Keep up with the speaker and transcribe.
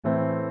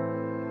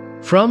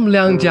From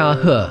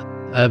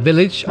Liangjiahe, a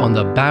village on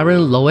the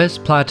barren Loess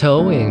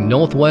Plateau in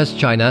northwest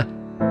China,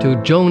 to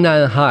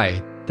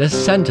Zhongnanhai, the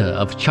center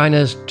of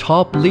China's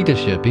top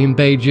leadership in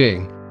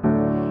Beijing.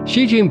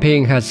 Xi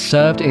Jinping has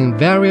served in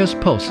various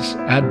posts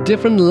at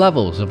different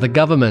levels of the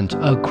government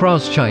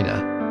across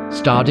China,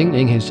 starting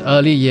in his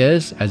early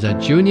years as a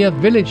junior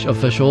village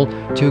official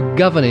to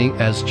governing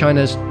as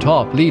China's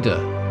top leader.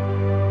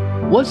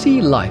 What's he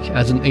like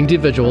as an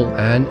individual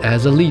and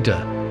as a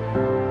leader?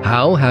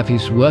 How have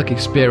his work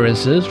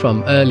experiences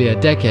from earlier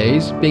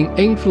decades been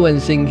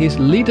influencing his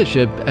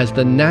leadership as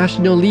the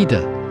national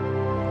leader?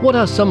 What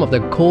are some of the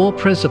core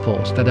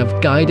principles that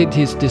have guided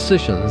his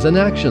decisions and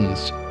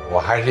actions?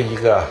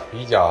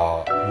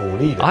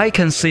 I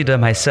consider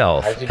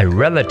myself a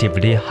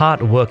relatively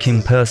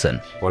hard-working person.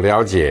 I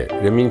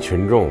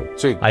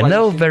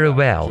know very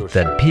well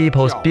that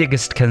people's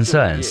biggest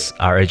concerns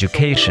are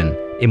education,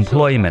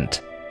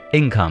 employment,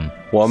 income.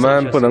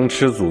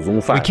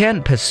 We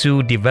can't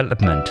pursue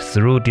development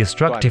through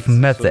destructive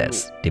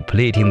methods,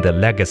 depleting the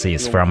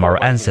legacies from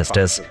our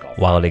ancestors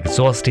while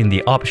exhausting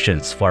the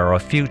options for our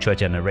future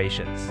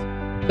generations.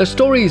 The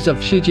Stories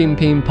of Xi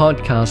Jinping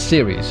podcast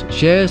series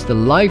shares the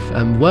life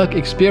and work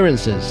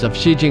experiences of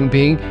Xi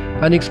Jinping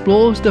and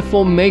explores the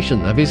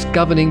formation of his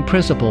governing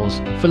principles,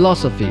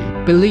 philosophy,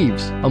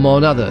 beliefs,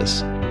 among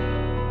others.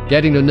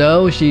 Getting to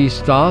know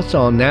Xi's thoughts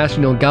on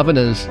national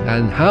governance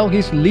and how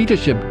his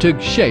leadership took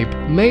shape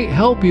may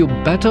help you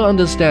better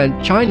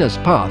understand China's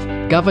path,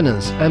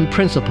 governance, and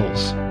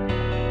principles.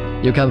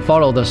 You can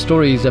follow the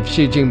Stories of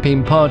Xi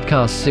Jinping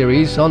podcast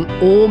series on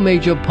all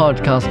major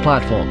podcast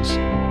platforms.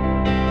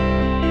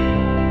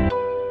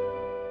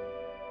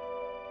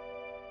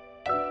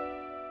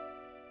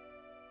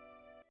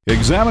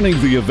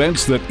 Examining the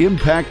events that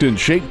impact and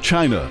shape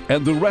China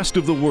and the rest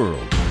of the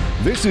world.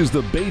 This is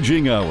the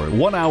Beijing Hour,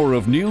 1 hour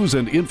of news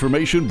and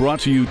information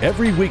brought to you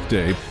every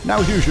weekday.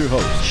 Now here's your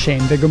host.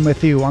 Shane Bigham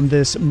with you on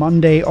this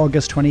Monday,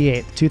 August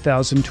 28th,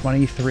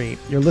 2023.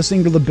 You're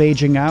listening to the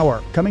Beijing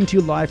Hour, coming to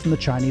you live from the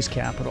Chinese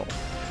capital.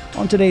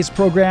 On today's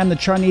program, the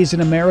Chinese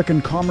and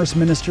American commerce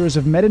ministers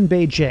have met in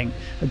Beijing,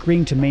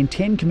 agreeing to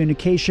maintain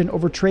communication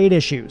over trade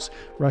issues.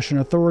 Russian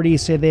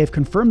authorities say they have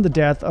confirmed the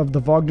death of the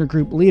Wagner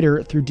Group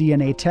leader through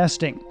DNA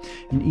testing.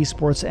 And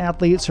esports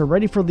athletes are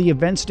ready for the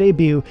event's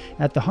debut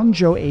at the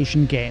Hangzhou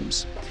Asian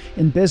Games.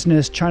 In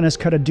business, China's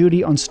cut a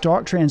duty on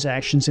stock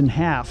transactions in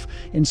half.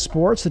 In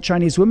sports, the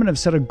Chinese women have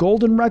set a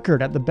golden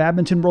record at the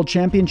Badminton World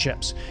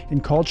Championships.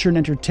 In culture and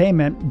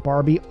entertainment,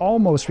 Barbie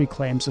almost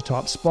reclaims the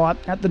top spot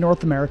at the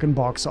North American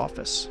box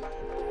office.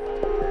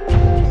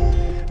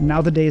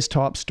 Now the day's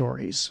top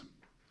stories.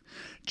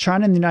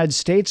 China and the United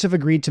States have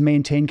agreed to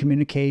maintain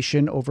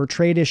communication over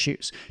trade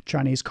issues.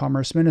 Chinese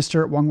Commerce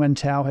Minister Wang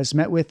Wentao has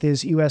met with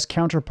his U.S.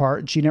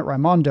 counterpart Gina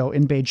Raimondo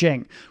in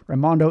Beijing.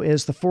 Raimondo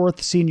is the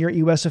fourth senior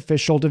U.S.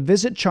 official to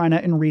visit China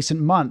in recent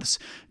months.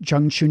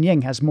 Zheng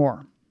Chunying has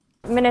more.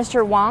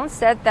 Minister Wang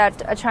said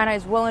that China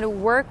is willing to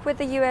work with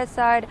the U.S.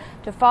 side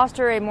to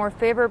foster a more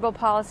favorable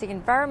policy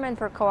environment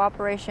for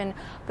cooperation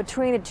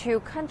between the two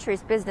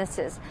countries'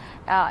 businesses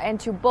and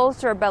to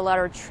bolster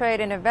bilateral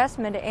trade and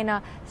investment in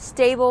a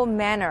stable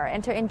manner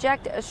and to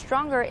inject a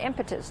stronger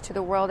impetus to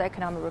the world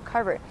economic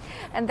recovery.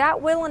 And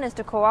that willingness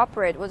to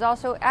cooperate was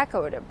also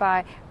echoed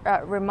by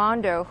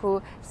Raimondo,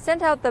 who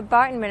sent out the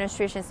Biden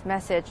administration's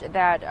message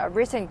that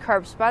recent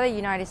curbs by the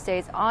United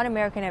States on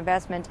American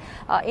investment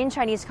in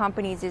Chinese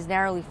companies is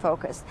narrowly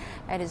focused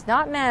and is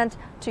not meant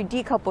to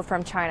decouple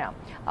from China,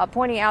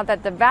 pointing out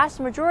that the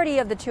vast majority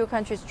of the two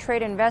countries'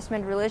 trade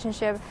investment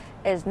relationship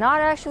is not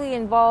actually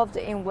involved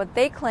in what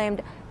they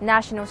claimed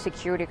national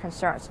security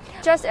concerns.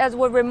 Just as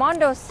what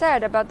Raimondo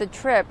said about the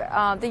trip,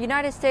 the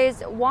United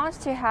States wants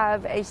to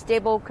have a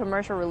stable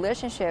commercial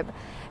relationship,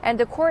 and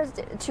the course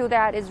to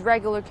that is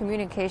regular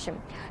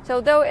communication. So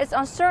though it's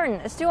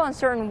still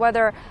uncertain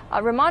whether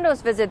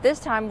Raimondo's visit this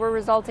time will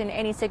result in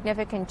any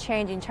significant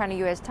change in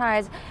China-U.S.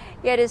 ties,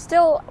 yet it is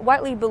still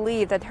widely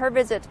believed that her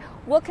visit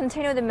will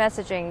continue the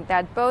messaging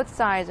that both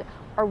sides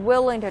are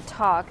willing to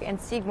talk and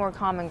seek more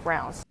common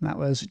grounds. That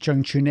was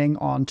Zheng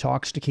Chunying on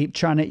talks to keep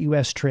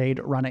China-U.S.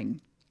 trade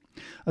running.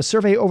 A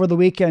survey over the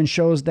weekend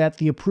shows that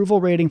the approval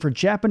rating for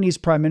Japanese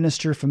Prime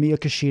Minister Fumio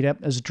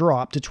Kishida has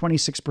dropped to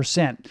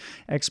 26%.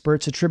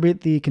 Experts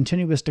attribute the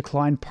continuous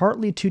decline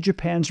partly to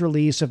Japan's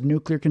release of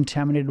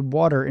nuclear-contaminated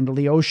water into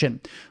the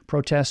ocean.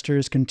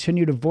 Protesters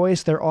continue to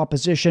voice their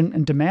opposition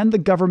and demand the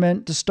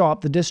government to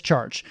stop the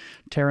discharge.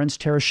 Terence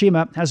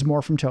Terashima has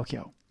more from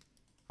Tokyo.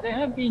 There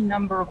have been a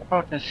number of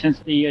protests since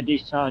the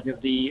discharge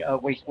of the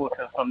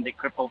wastewater from the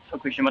crippled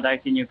Fukushima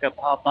Daiichi nuclear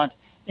power plant,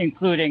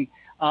 including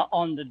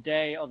on the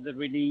day of the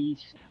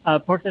release.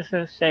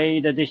 Protesters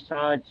say the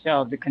discharge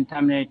of the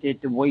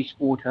contaminated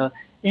wastewater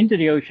into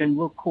the ocean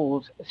will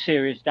cause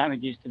serious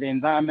damages to the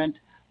environment,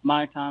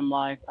 maritime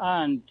life,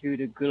 and to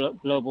the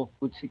global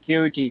food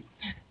security.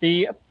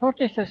 The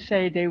protesters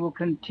say they will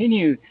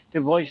continue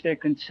to voice their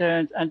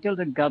concerns until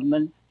the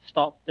government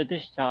stops the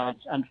discharge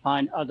and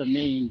find other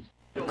means.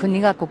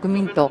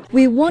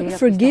 We won't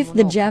forgive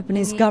the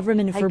Japanese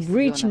government for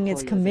breaching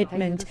its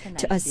commitment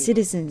to us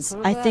citizens.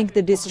 I think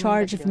the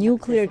discharge of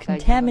nuclear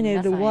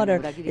contaminated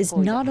water is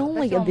not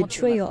only a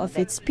betrayal of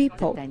its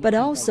people, but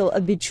also a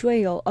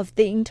betrayal of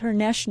the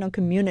international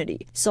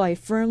community. So I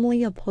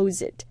firmly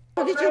oppose it.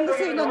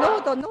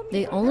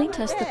 They only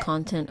test the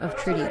content of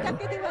tritium,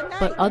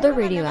 but other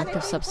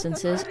radioactive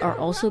substances are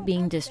also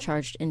being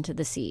discharged into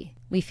the sea.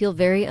 We feel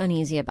very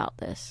uneasy about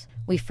this.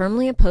 We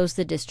firmly oppose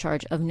the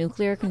discharge of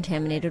nuclear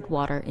contaminated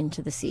water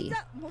into the sea.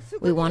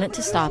 We want it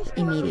to stop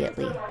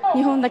immediately.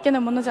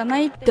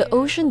 The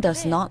ocean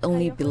does not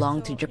only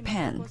belong to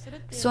Japan,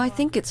 so I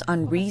think it's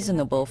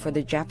unreasonable for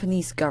the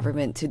Japanese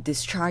government to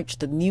discharge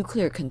the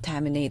nuclear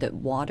contaminated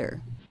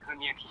water.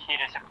 Fumio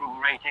Kishida's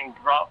approval rating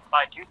dropped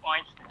by 2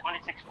 points to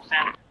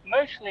 26%.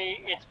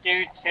 Mostly it's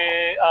due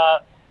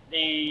to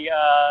the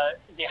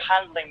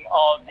handling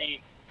of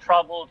the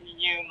troubled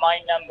new My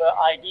Number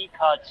ID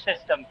card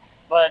system.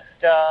 But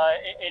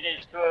it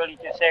is too early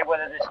to say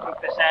whether this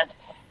 2%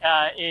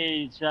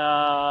 is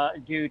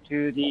due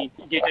to the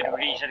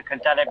release of the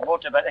contaminated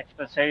water. But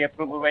experts say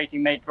approval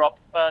rating may drop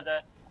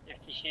further if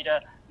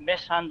Kishida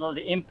mishandled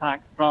the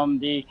impact from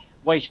the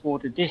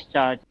wastewater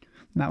discharge.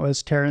 That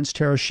was Terence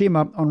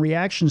Terushima on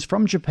reactions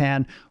from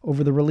Japan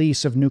over the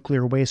release of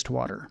nuclear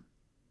wastewater.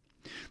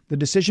 The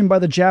decision by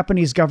the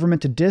Japanese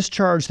government to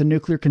discharge the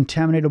nuclear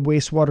contaminated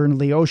wastewater into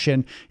the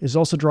ocean is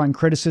also drawing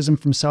criticism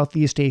from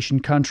Southeast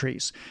Asian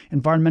countries.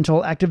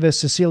 Environmental activist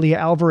Cecilia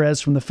Alvarez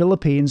from the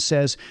Philippines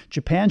says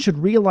Japan should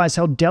realize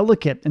how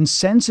delicate and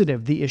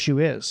sensitive the issue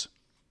is.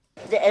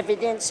 The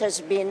evidence has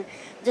been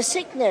the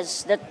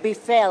sickness that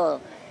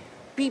befell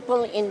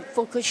people in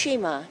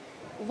Fukushima.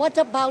 What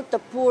about the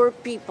poor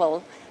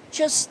people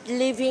just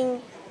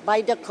living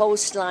by the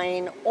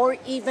coastline, or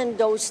even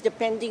those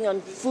depending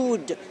on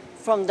food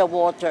from the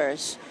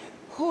waters,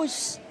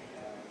 whose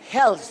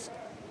health,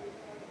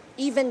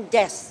 even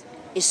death,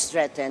 is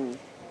threatened?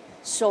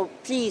 So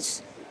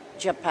please,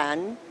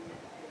 Japan,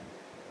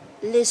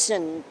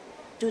 listen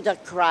to the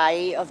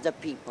cry of the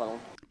people.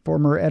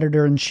 Former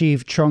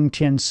editor-in-chief Chung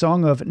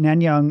Tian-sung of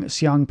Nanyang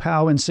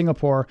Siangpao in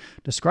Singapore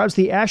describes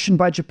the action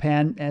by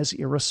Japan as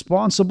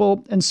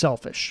irresponsible and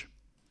selfish.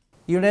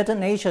 United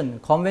Nations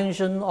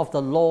Convention of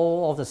the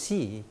Law of the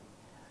Sea,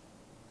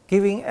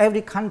 giving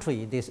every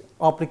country this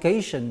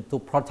obligation to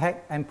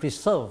protect and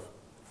preserve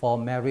for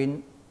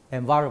marine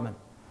environment.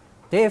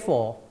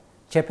 Therefore,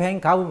 Japan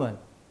government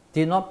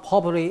did not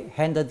properly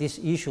handle this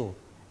issue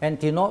and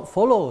did not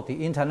follow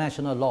the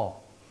international law,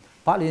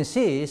 but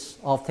insists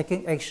of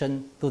taking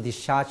action to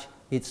discharge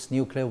its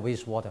nuclear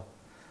wastewater.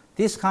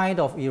 This kind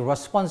of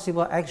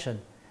irresponsible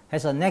action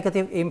has a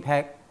negative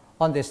impact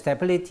on the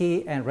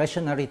stability and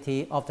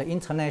rationality of the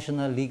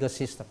international legal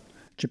system.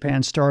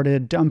 Japan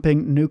started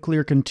dumping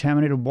nuclear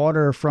contaminated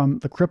water from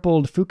the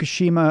crippled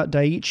Fukushima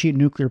Daiichi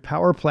nuclear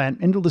power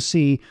plant into the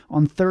sea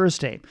on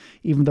Thursday,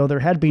 even though there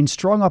had been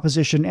strong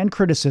opposition and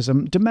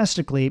criticism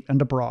domestically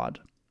and abroad.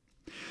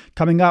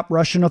 Coming up,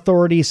 Russian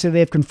authorities say they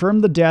have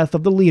confirmed the death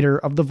of the leader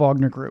of the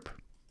Wagner Group.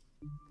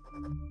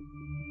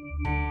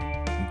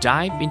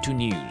 Dive into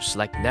news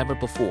like never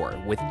before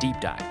with Deep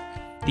Dive,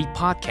 the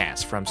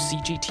podcast from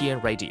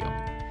CGTN Radio.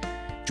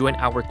 Join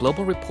our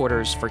global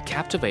reporters for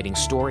captivating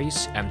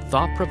stories and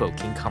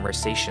thought-provoking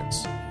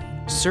conversations.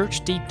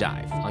 Search Deep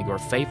Dive on your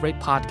favorite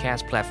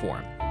podcast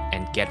platform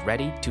and get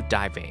ready to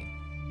dive in.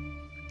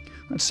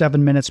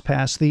 7 minutes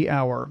past the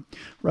hour.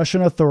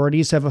 Russian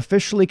authorities have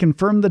officially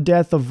confirmed the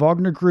death of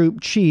Wagner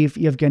Group chief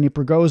Yevgeny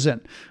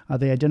Prigozhin.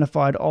 They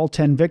identified all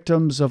 10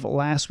 victims of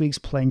last week's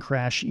plane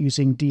crash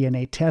using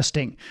DNA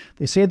testing.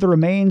 They say the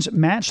remains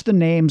match the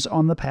names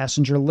on the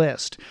passenger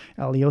list.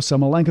 Alyosha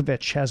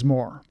Milenkovic has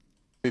more.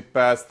 It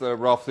passed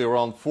roughly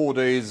around 4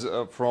 days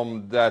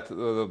from that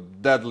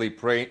deadly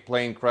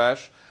plane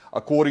crash.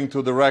 According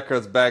to the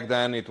records back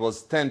then, it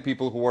was 10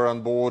 people who were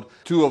on board.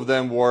 2 of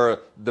them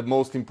were the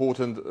most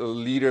important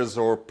leaders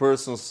or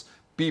persons,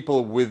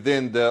 people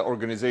within the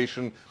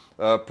organization,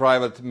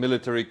 private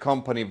military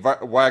company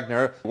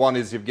Wagner. One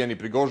is Yevgeny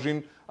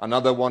Prigozhin,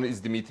 another one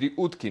is Dmitry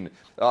Utkin.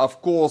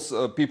 Of course,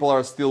 people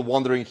are still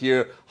wondering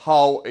here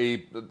how a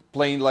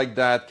plane like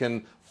that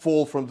can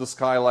fall from the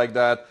sky like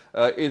that.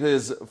 It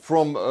is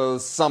from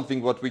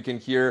something what we can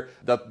hear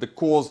that the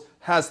cause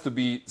has to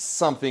be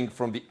something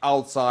from the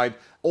outside.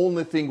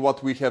 Only thing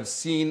what we have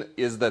seen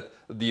is that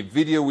the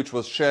video which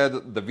was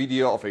shared, the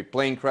video of a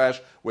plane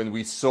crash, when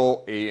we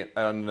saw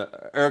an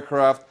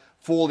aircraft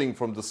falling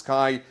from the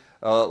sky,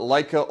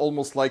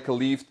 almost like a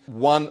leaf.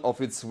 One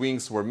of its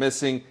wings were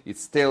missing,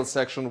 its tail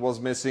section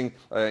was missing.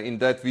 In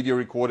that video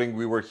recording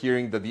we were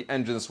hearing that the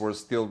engines were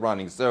still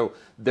running. So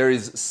there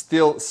is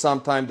still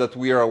some time that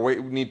we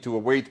need to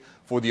await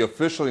for the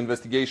official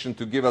investigation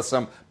to give us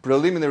some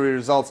preliminary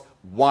results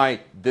why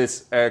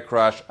this air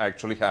crash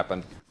actually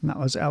happened. And that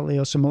was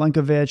Alyosha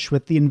Milenkovic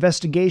with the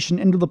investigation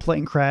into the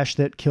plane crash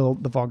that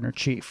killed the Wagner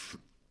chief.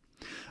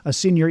 A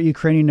senior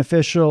Ukrainian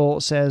official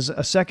says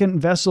a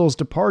second vessel's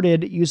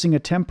departed using a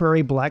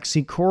temporary Black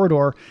Sea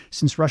corridor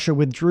since Russia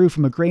withdrew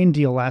from a grain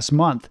deal last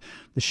month.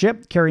 The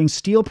ship, carrying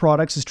steel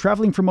products, is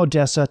traveling from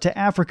Odessa to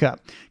Africa.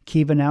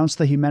 Kyiv announced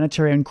the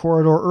humanitarian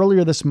corridor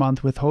earlier this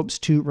month with hopes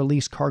to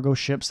release cargo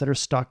ships that are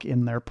stuck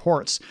in their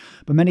ports.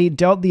 But many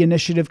doubt the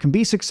initiative can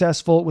be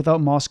successful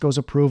without Moscow's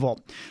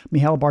approval.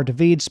 Michal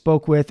Bar-David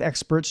spoke with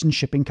experts in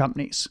shipping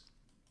companies.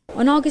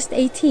 On August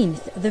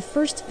 18th, the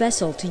first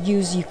vessel to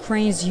use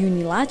Ukraine's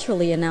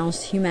unilaterally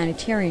announced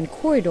humanitarian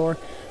corridor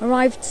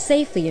arrived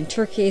safely in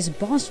Turkey's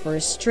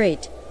Bosphorus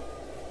Strait.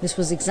 This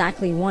was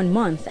exactly 1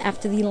 month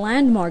after the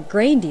landmark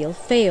grain deal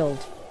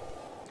failed.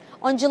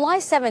 On July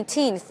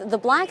 17th, the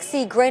Black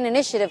Sea Grain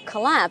Initiative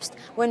collapsed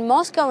when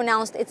Moscow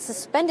announced it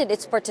suspended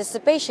its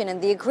participation in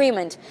the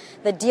agreement.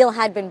 The deal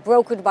had been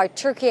brokered by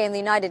Turkey and the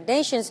United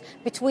Nations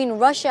between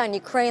Russia and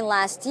Ukraine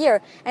last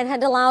year and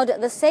had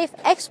allowed the safe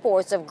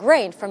exports of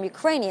grain from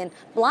Ukrainian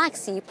Black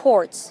Sea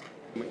ports.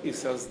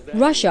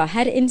 Russia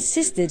had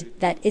insisted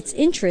that its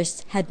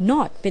interests had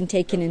not been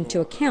taken into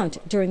account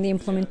during the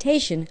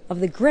implementation of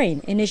the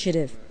grain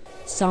initiative.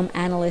 Some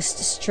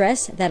analysts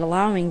stress that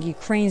allowing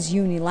Ukraine's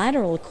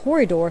unilateral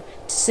corridor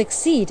to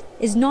succeed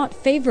is not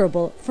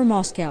favorable for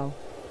Moscow.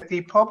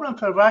 The problem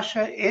for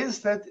Russia is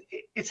that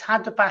it's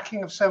had the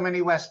backing of so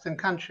many Western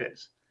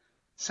countries,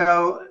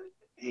 so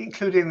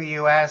including the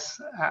US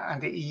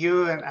and the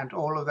EU and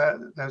all of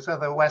those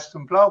other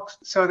Western blocs.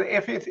 So that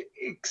if it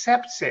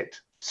accepts it,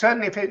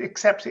 certainly if it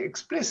accepts it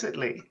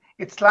explicitly,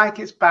 it's like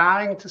it's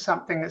bowing to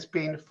something that's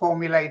been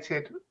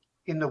formulated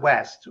in the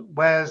West,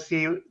 whereas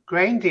the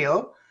grain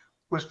deal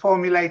was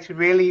formulated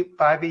really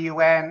by the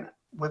UN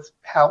with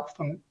help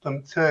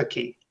from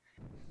Turkey.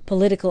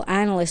 Political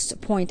analysts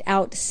point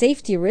out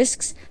safety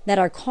risks that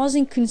are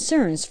causing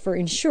concerns for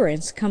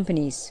insurance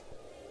companies.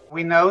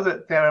 We know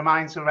that there are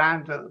mines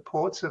around the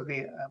ports of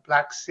the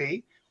Black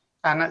Sea,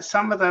 and that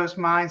some of those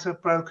mines have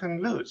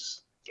broken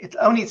loose. It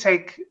only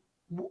takes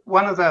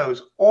one of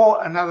those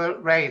or another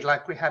raid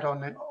like we had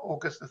on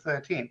August the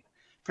 13th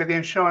for the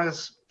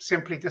insurers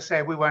simply to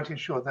say we won't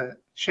insure the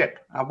ship.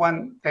 And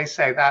when they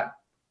say that,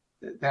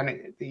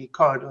 then the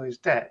corridor is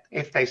dead,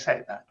 if they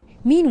say that.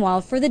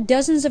 Meanwhile, for the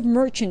dozens of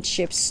merchant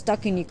ships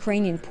stuck in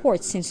Ukrainian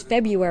ports since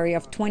February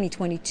of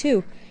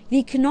 2022, the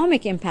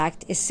economic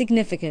impact is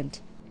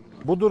significant.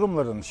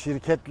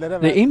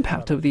 The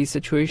impact of these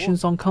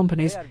situations on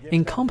companies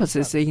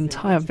encompasses the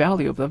entire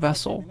value of the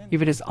vessel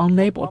if it is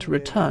unable to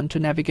return to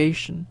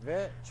navigation,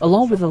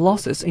 along with the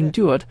losses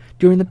endured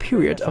during the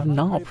period of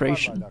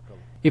non-operation.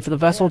 If the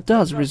vessel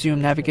does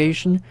resume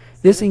navigation,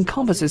 this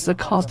encompasses the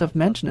cost of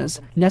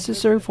maintenance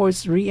necessary for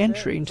its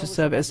re-entry into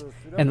service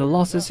and the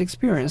losses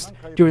experienced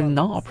during the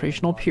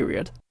non-operational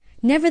period.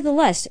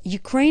 Nevertheless,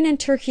 Ukraine and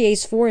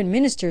Turkey's foreign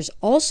ministers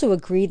also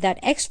agreed that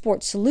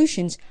export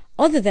solutions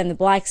other than the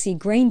Black Sea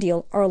grain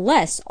deal are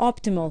less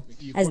optimal,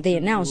 as they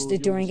announced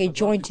during a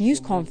joint news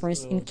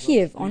conference in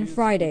Kyiv on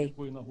Friday.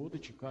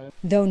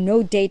 Though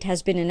no date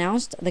has been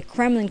announced, the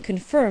Kremlin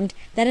confirmed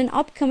that an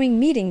upcoming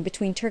meeting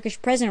between Turkish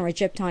President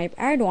Recep Tayyip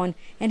Erdogan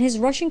and his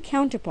Russian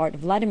counterpart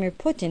Vladimir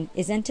Putin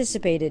is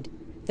anticipated.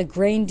 The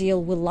grain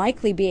deal will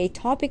likely be a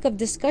topic of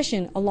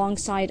discussion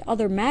alongside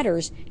other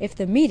matters if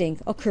the meeting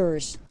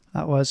occurs.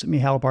 That was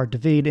Michal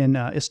Bar-David in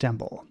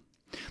Istanbul.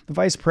 The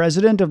vice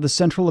president of the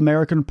Central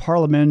American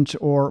Parliament,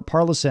 or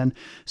Parlicen,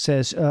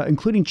 says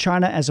including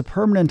China as a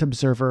permanent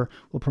observer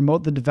will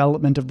promote the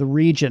development of the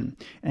region.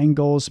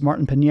 Angol's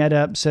Martin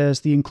Pineda says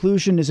the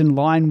inclusion is in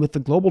line with the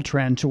global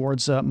trend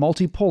towards a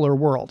multipolar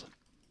world.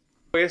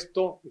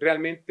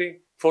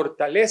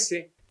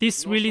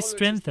 This really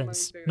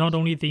strengthens not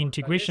only the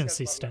integration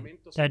system,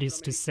 that is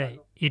to say,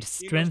 it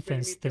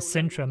strengthens the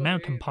Central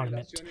American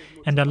Parliament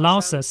and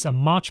allows us a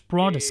much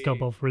broader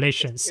scope of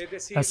relations,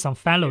 as some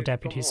fellow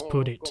deputies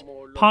put it.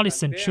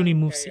 Parlicen truly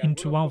moves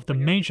into one of the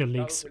major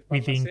leagues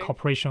with the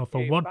incorporation of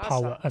a world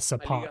power as a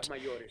part,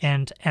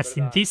 and, as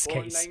in this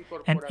case,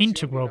 an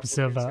integral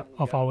observer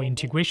of our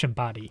integration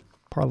body.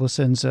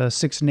 Parlicen's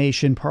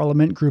six-nation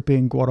parliament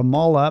grouping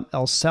Guatemala,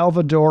 El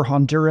Salvador,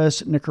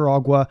 Honduras,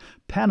 Nicaragua,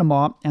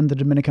 Panama, and the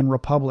Dominican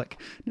Republic.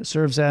 It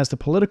serves as the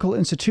political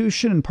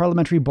institution and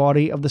parliamentary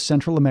body of the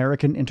Central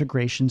American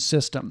integration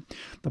system.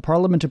 The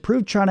parliament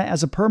approved China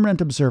as a permanent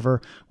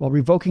observer while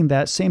revoking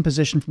that same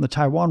position from the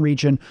Taiwan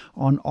region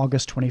on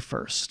August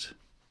 21st.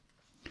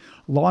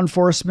 Law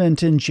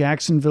enforcement in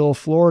Jacksonville,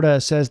 Florida,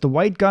 says the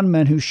white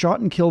gunman who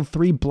shot and killed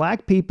 3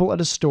 black people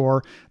at a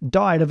store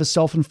died of a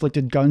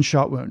self-inflicted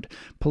gunshot wound.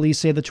 Police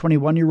say the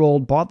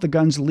 21-year-old bought the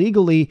guns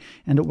legally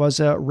and it was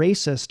a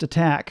racist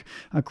attack.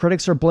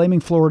 Critics are blaming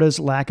Florida's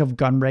lack of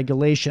gun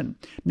regulation.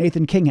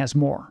 Nathan King has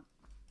more.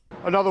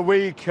 Another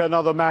week,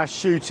 another mass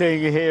shooting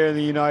here in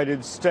the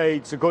United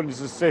States. According to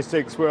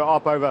statistics, we're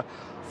up over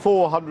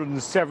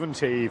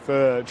 470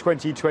 for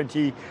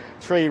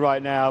 2023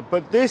 right now.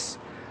 But this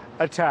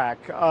attack,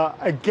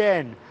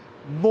 again,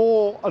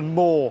 more and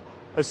more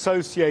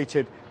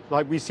associated,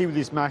 like we see with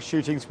these mass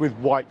shootings, with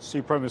white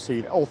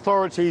supremacy.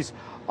 Authorities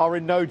are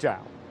in no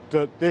doubt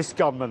that this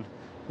gunman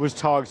was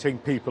targeting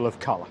people of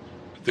color.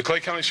 The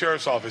Clay County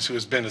Sheriff's Office, who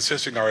has been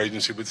assisting our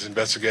agency with this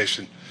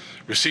investigation,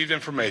 received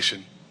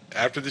information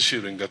after the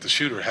shooting that the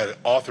shooter had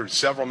authored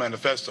several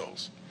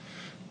manifestos.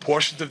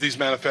 Portions of these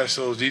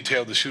manifestos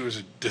detailed the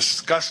shooter's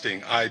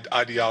disgusting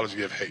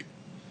ideology of hate.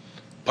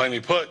 Plainly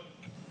put,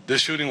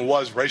 this shooting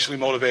was racially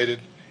motivated,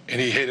 and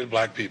he hated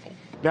black people.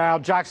 Now,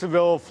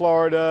 Jacksonville,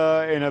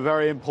 Florida, in a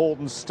very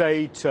important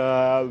state,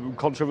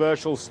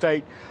 controversial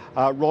state.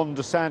 Ron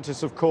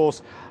DeSantis, of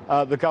course,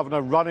 the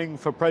governor running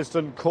for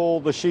president,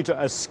 called the shooter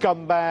a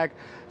scumbag,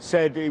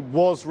 said it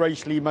was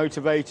racially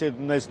motivated,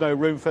 and there's no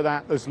room for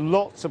that. There's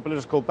lots of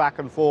political back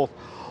and forth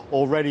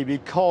already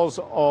because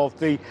of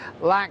the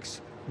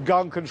lax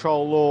gun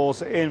control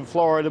laws in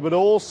Florida, but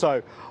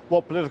also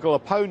what political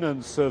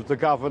opponents of the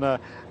governor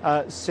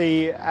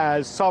see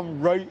as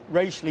some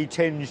racially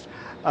tinged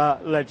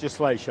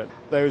legislation.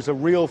 There is a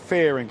real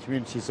fear in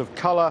communities of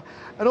color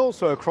and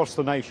also across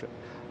the nation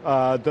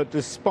that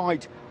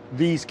despite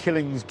these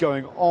killings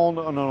going on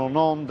and on and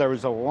on, there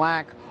is a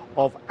lack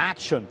of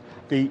action,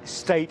 the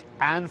state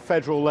and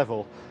federal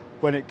level,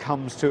 when it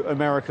comes to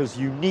America's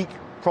unique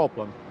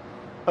problem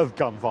of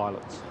gun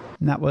violence.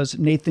 And that was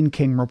Nathan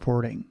King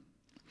reporting.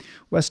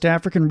 West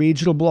African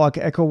Regional Bloc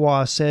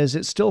ECOWAS says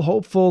it's still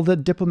hopeful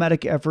that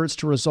diplomatic efforts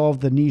to resolve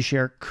the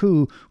Niger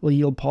coup will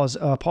yield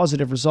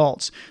positive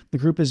results. The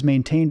group has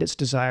maintained its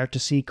desire to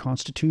see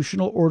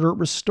constitutional order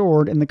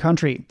restored in the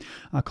country.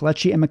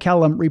 Kelechi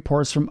McCallum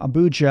reports from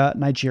Abuja,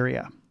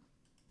 Nigeria.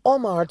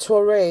 Omar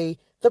Toure,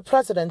 the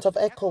president of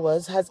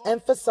ECOWAS, has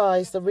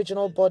emphasized the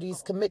regional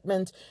body's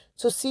commitment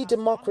to see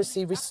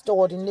democracy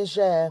restored in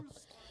Niger.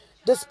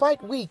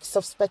 Despite weeks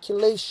of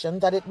speculation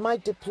that it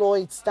might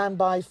deploy its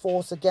standby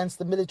force against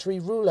the military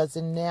rulers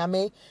in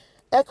Niamey,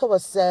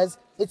 ECOWAS says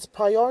it's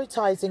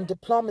prioritizing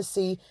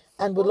diplomacy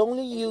and will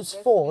only use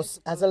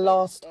force as a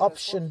last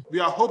option. We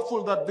are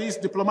hopeful that these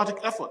diplomatic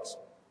efforts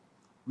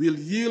will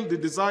yield the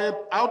desired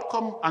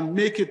outcome and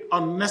make it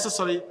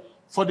unnecessary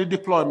for the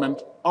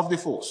deployment of the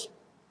force.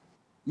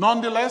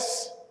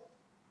 Nonetheless,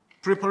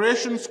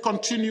 preparations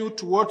continue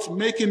towards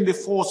making the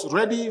force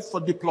ready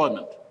for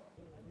deployment.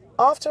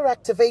 After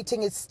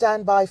activating its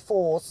standby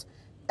force,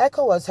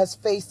 ECOWAS has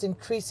faced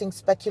increasing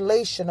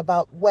speculation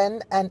about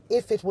when and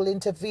if it will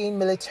intervene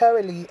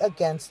militarily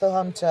against the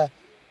junta.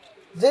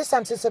 This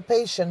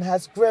anticipation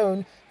has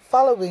grown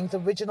following the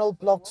regional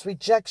bloc's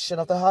rejection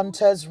of the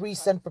junta's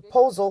recent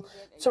proposal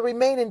to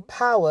remain in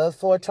power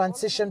for a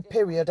transition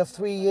period of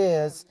 3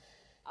 years.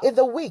 In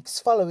the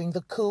weeks following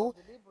the coup,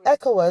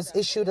 ECOWAS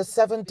issued a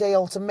 7-day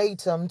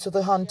ultimatum to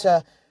the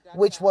junta,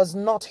 which was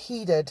not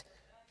heeded.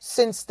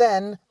 Since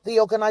then, the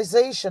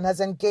organization has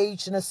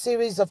engaged in a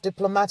series of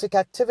diplomatic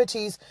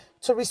activities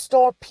to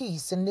restore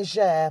peace in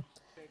Niger.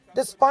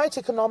 Despite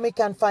economic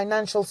and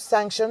financial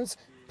sanctions,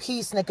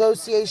 peace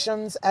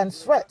negotiations, and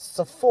threats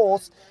of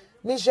force,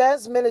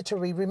 Niger's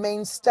military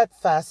remains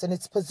steadfast in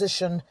its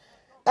position.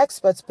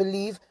 Experts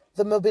believe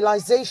the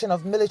mobilization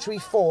of military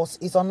force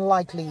is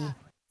unlikely.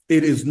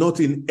 It is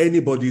not in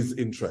anybody's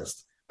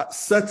interest,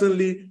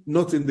 certainly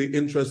not in the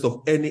interest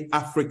of any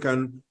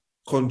African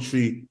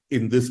country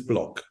in this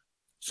bloc.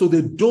 So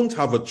they don't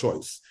have a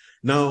choice.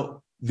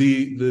 Now,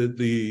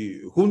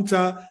 the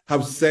junta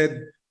have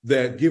said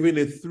they're giving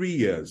it 3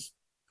 years.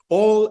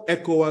 All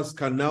ECOWAS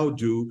can now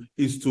do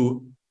is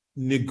to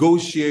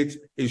negotiate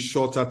a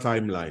shorter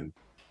timeline.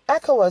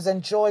 ECOWAS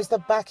enjoys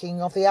the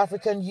backing of the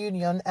African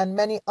Union and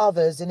many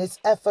others in its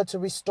effort to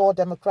restore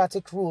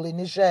democratic rule in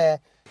Niger.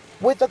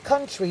 With the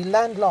country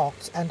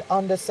landlocked and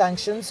under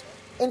sanctions,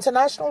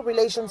 international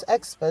relations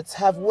experts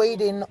have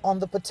weighed in on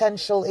the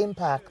potential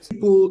impact.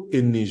 People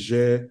in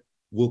Niger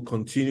will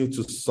continue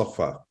to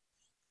suffer.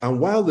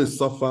 And while they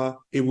suffer,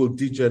 it will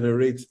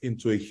degenerate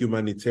into a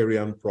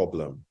humanitarian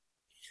problem.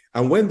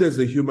 And when there's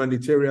a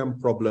humanitarian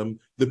problem,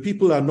 the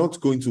people are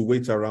not going to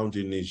wait around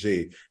in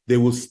Niger. They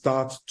will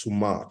start to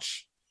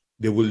march.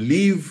 They will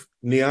leave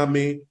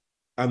Niamey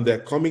and they're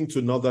coming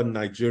to northern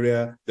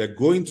Nigeria. They're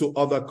going to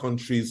other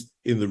countries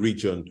in the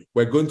region.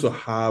 We're going to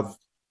have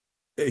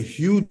a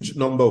huge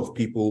number of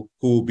people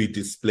who will be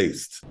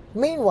displaced.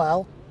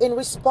 Meanwhile, in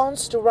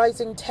response to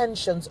rising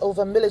tensions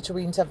over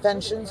military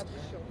interventions,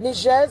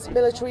 Niger's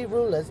military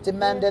rulers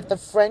demanded the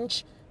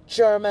French,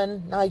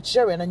 German,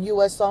 Nigerian and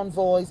US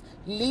envoys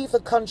leave the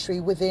country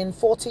within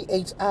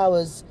 48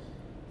 hours.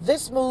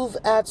 This move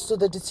adds to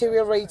the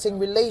deteriorating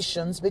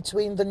relations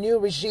between the new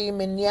regime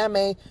in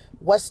Niamey,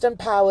 Western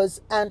powers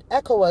and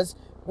ECOWAS,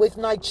 with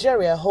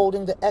Nigeria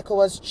holding the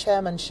ECOWAS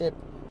chairmanship.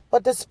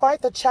 But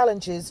despite the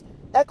challenges,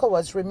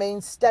 ECOWAS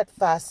remains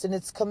steadfast in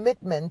its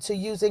commitment to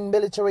using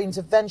military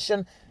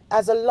intervention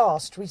as a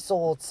last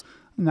resort.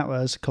 And that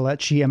was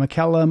Kelechi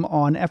McCallum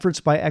on efforts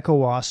by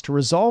ECOWAS to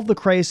resolve the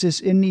crisis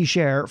in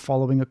Niger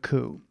following a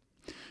coup.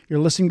 You're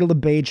listening to the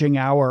Beijing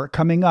Hour.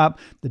 Coming up,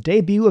 the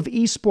debut of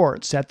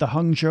esports at the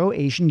Hangzhou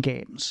Asian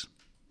Games.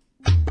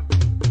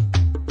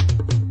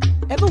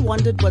 Ever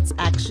wondered what's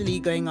actually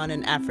going on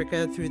in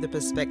Africa through the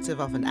perspective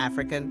of an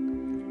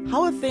African?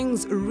 How are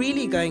things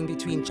really going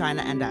between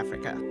China and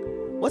Africa?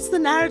 What's the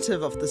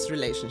narrative of this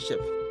relationship?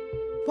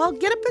 Well,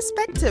 get a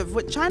perspective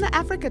with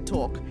China-Africa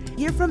Talk.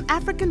 Hear from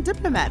African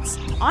diplomats,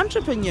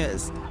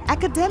 entrepreneurs,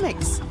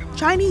 academics,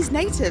 Chinese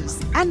natives,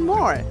 and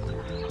more.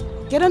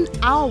 Get on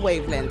our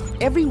wavelength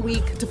every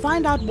week to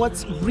find out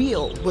what's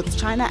real with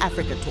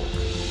China-Africa Talk.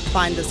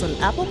 Find us on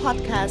Apple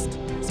Podcast,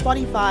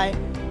 Spotify,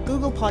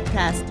 Google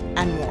Podcast,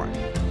 and more.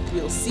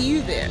 We'll see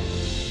you there.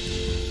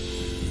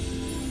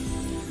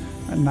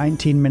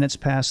 19 minutes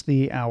past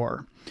the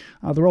hour.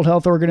 The World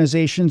Health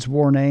Organization's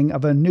warning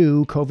of a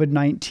new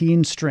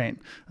COVID-19 strain.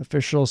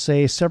 Officials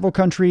say several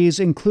countries,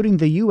 including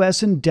the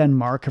U.S. and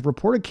Denmark, have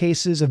reported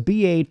cases of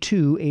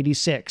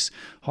BA.2.86.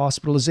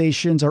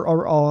 Hospitalizations are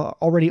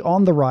already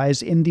on the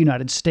rise in the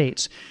United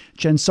States.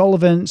 Jen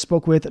Sullivan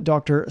spoke with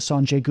Dr.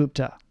 Sanjay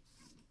Gupta.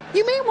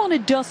 You may want to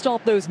dust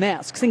off those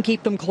masks and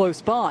keep them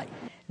close by.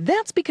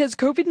 That's because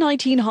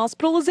COVID-19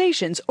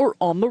 hospitalizations are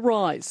on the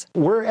rise.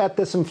 We're at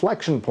this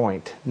inflection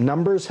point.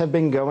 Numbers have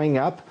been going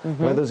up.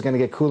 Weather's going to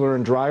get cooler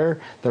and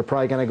drier. They're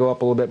probably going to go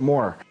up a little bit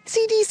more.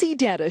 CDC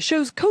data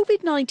shows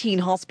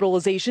COVID-19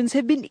 hospitalizations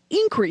have been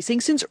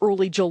increasing since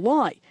early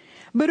July.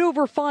 But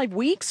over 5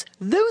 weeks,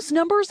 those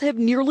numbers have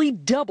nearly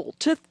doubled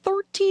to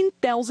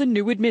 13,000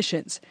 new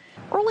admissions.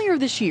 Earlier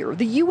this year,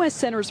 the U.S.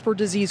 Centers for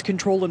Disease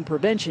Control and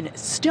Prevention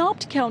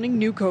stopped counting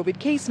new COVID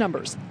case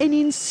numbers and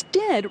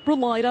instead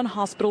relied on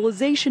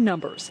hospitalization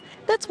numbers.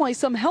 That's why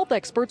some health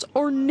experts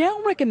are now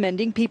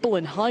recommending people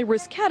in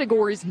high-risk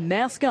categories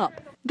mask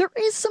up. There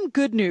is some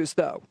good news,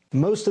 though.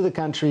 Most of the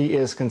country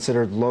is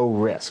considered low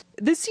risk.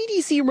 The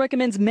CDC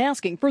recommends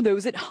masking for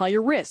those at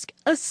higher risk,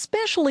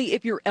 especially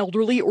if you're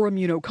elderly or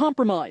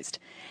immunocompromised.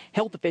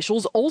 Health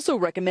officials also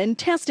recommend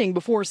testing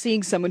before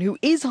seeing someone who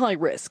is high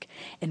risk,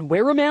 and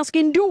wear a mask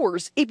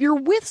indoors if you're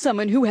with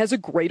someone who has a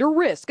greater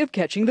risk of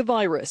catching the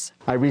virus.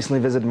 I recently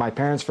visited my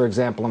parents, for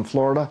example, in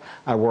Florida.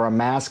 I wore a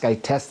mask. I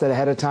tested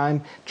ahead of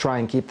time, try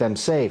and keep them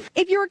safe.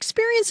 If you're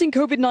experiencing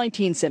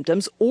COVID-19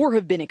 symptoms or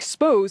have been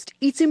exposed,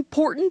 it's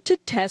important to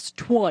test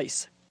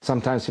twice.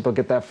 Sometimes people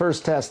get that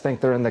first test, think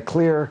they're in the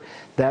clear.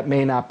 That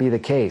may not be the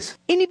case.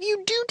 And if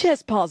you do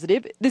test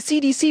positive, the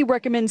CDC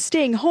recommends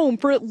staying home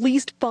for at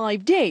least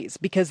 5 days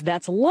because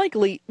that's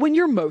likely when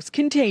you're most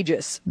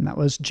contagious. And that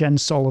was Jen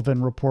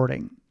Sullivan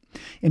reporting.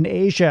 In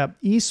Asia,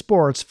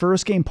 esports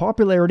first gained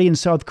popularity in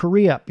South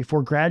Korea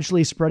before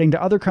gradually spreading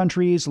to other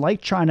countries like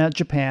China,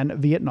 Japan,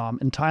 Vietnam,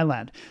 and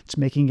Thailand. It's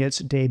making its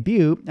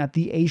debut at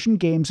the Asian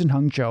Games in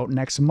Hangzhou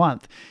next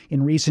month.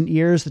 In recent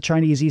years, the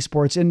Chinese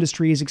esports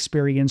industry has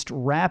experienced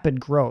rapid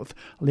growth.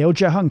 Liu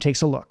Jiaheng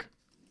takes a look.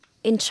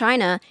 In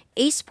China,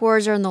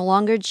 esports are no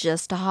longer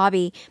just a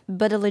hobby,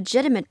 but a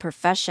legitimate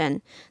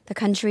profession. The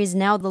country is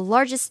now the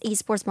largest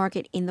esports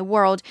market in the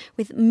world,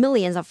 with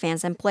millions of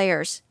fans and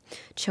players.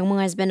 Cheng Meng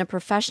has been a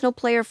professional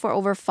player for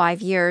over 5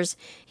 years.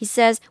 He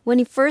says when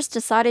he first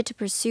decided to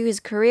pursue his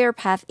career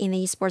path in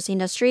the esports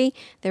industry,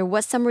 there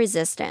was some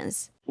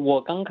resistance.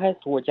 My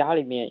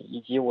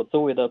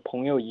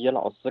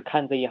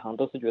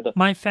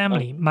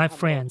family, my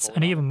friends,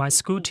 and even my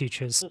school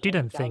teachers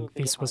didn't think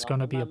this was going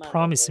to be a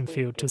promising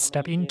field to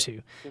step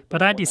into,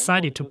 but I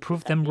decided to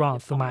prove them wrong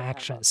through my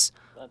actions.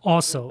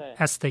 Also,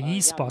 as the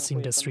esports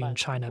industry in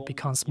China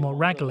becomes more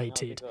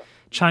regulated,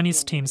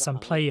 Chinese teams and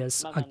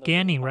players are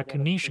gaining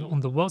recognition on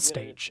the world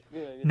stage.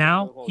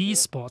 Now,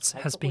 esports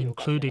has been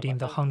included in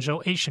the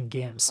Hangzhou Asian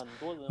Games.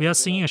 We are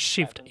seeing a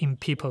shift in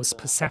people's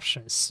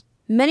perceptions.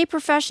 Many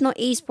professional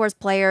esports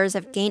players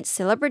have gained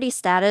celebrity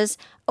status,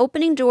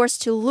 opening doors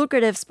to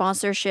lucrative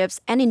sponsorships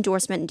and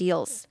endorsement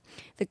deals.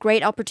 The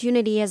great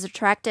opportunity has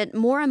attracted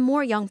more and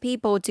more young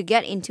people to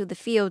get into the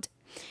field.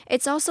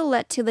 It's also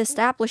led to the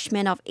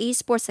establishment of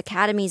esports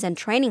academies and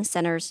training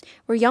centers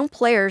where young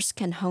players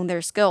can hone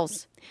their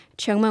skills.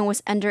 Cheng Meng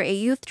was under a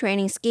youth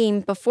training scheme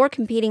before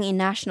competing in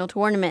national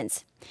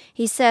tournaments.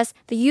 He says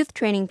the youth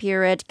training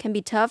period can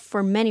be tough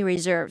for many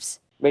reserves.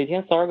 We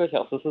train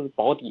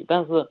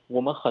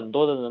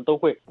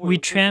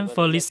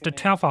for at least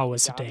 12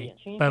 hours a day,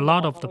 but a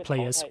lot of the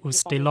players will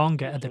stay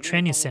longer at the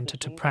training center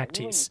to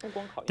practice.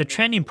 The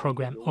training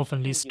program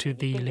often leads to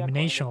the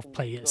elimination of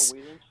players,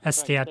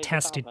 as they are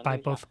tested by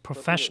both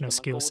professional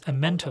skills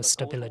and mental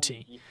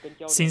stability.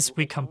 Since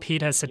we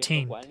compete as a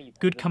team,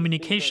 good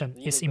communication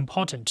is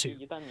important too.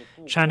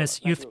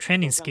 China's youth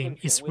training scheme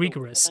is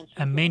rigorous,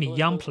 and many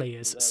young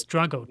players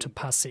struggle to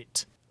pass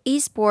it.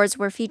 Esports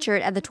were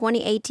featured at the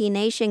 2018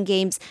 Asian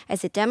Games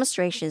as a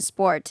demonstration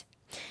sport.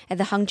 At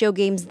the Hangzhou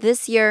Games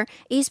this year,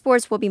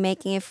 esports will be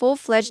making a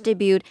full-fledged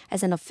debut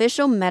as an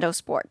official medal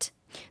sport.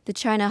 The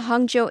China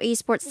Hangzhou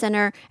Esports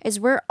Center is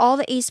where all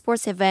the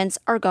esports events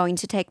are going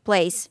to take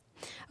place.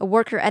 A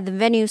worker at the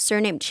venue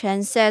surnamed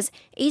Chen says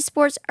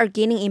esports are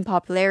gaining in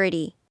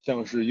popularity.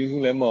 Many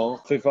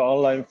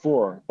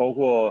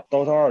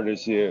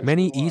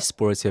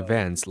esports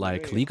events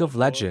like League of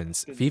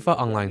Legends, FIFA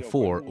Online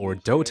 4, or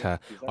Dota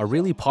are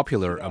really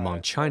popular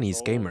among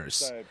Chinese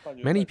gamers.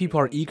 Many people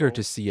are eager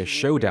to see a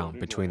showdown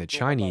between the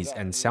Chinese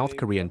and South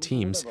Korean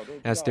teams,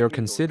 as they're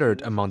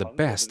considered among the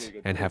best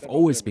and have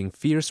always been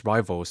fierce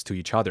rivals to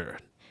each other.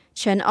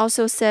 Chen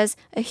also says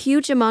a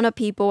huge amount of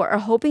people are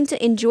hoping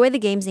to enjoy the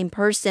games in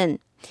person.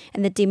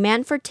 and the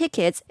demand for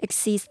tickets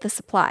exceeds the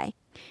supply.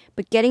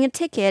 But getting a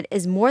ticket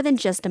is more than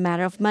just a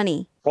matter of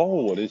money.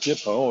 Many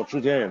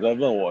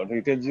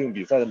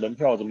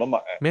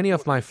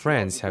of my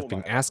friends have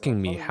been asking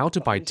me how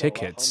to buy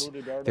tickets.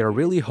 They are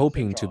really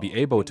hoping to be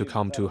able to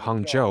come to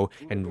Hangzhou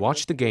and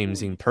watch the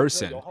games in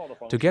person.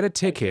 To get a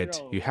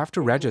ticket, you have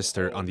to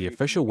register on the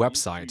official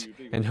website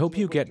and hope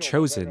you get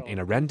chosen in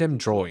a random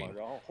drawing.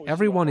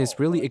 Everyone is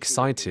really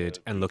excited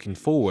and looking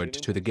forward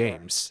to the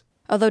games.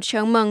 Although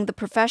Cheng Meng, the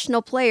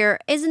professional player,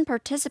 isn't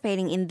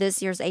participating in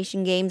this year's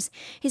Asian Games,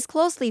 he's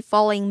closely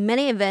following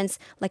many events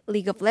like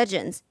League of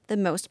Legends, the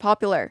most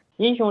popular.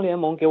 Watching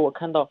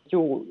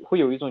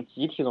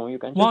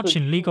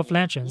League of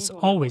Legends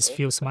always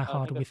fills my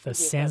heart with a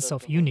sense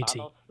of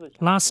unity.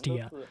 Last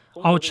year,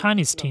 our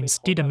Chinese teams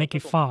didn't make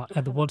it far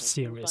at the World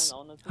Series.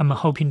 I'm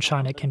hoping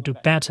China can do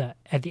better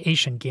at the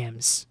Asian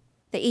Games.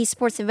 The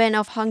esports event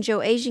of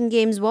Hangzhou Asian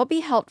Games will be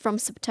held from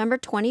September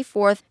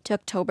 24th to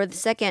October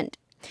 2nd.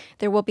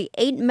 There will be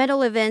 8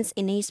 medal events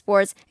in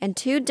esports and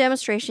 2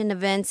 demonstration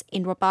events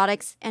in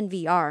robotics and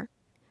VR.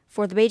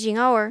 For the Beijing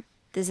Hour,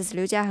 this is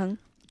Liu Jiaheng.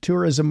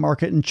 Tourism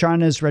market in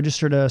China has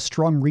registered a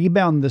strong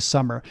rebound this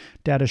summer.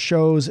 Data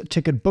shows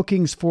ticket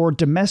bookings for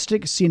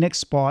domestic scenic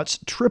spots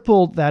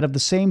tripled that of the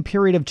same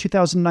period of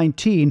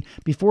 2019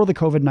 before the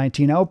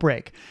COVID-19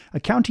 outbreak. A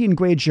county in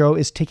Guizhou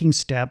is taking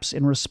steps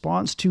in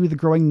response to the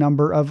growing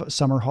number of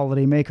summer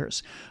holiday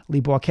makers.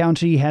 Libo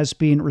County has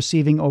been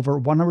receiving over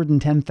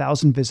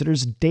 110,000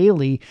 visitors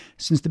daily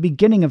since the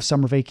beginning of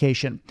summer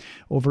vacation.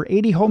 Over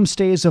 80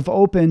 homestays have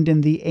opened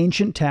in the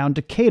ancient town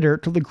to cater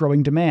to the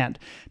growing demand.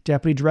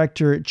 Deputy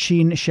Director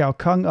Qin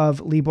Xiaokeng of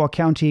Libo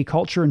County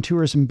Culture and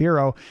Tourism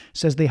Bureau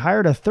says they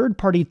hired a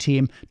third-party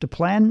team to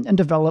plan and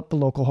develop the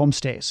local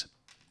homestays.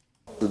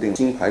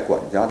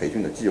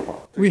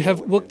 We have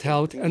worked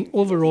out an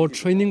overall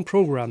training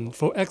program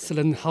for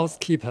excellent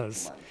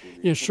housekeepers,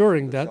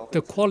 ensuring that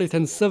the quality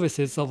and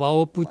services of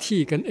our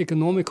boutique and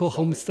economical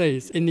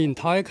homestays in the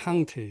entire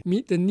county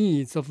meet the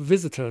needs of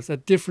visitors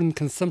at different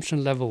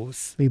consumption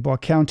levels. Libo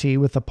County,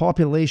 with a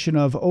population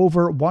of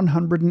over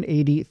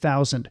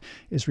 180,000,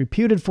 is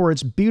reputed for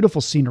its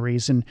beautiful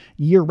sceneries and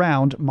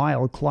year-round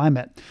mild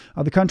climate.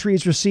 The country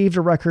has received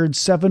a record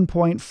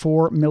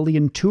 7.4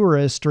 million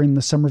tourists during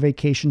the summer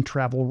vacation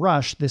travel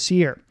rush this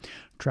year.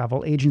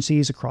 Travel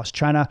agencies across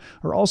China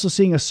are also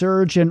seeing a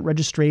surge in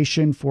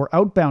registration for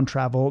outbound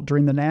travel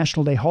during the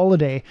National Day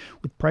holiday,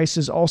 with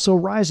prices also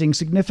rising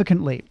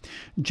significantly.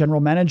 General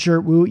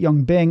Manager Wu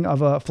Yongbing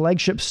of a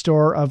flagship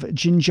store of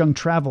Jinjiang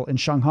Travel in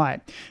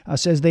Shanghai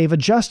says they've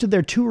adjusted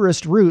their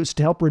tourist routes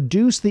to help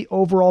reduce the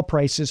overall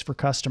prices for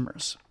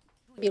customers.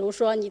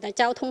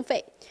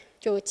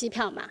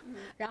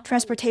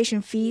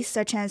 Transportation fees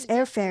such as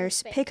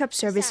airfares, pickup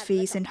service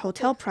fees, and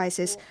hotel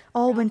prices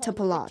all went up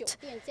a lot.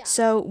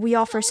 So we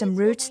offer some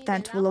routes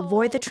that will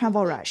avoid the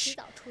travel rush.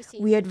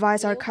 We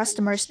advise our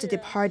customers to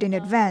depart in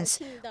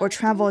advance or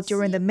travel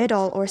during the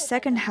middle or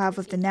second half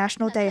of the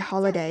National Day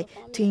holiday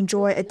to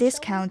enjoy a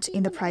discount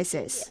in the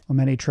prices.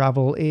 Many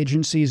travel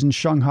agencies in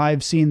Shanghai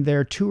have seen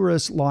their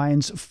tourist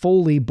lines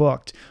fully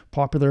booked.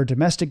 Popular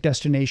domestic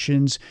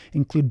destinations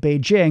include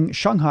Beijing,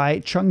 Shanghai,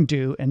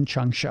 Chengdu, and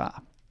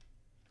Changsha.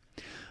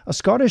 A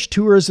Scottish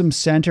tourism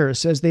centre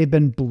says they've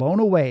been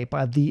blown away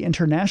by the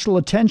international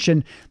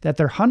attention that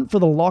their hunt for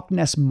the Loch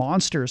Ness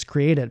Monster has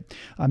created.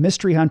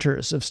 Mystery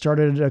hunters have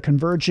started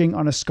converging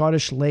on a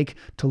Scottish lake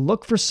to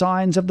look for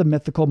signs of the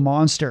mythical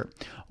monster.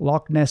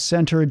 Loch Ness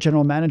Centre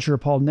General Manager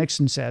Paul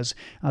Nixon says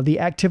the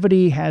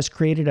activity has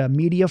created a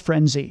media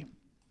frenzy.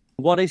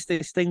 What is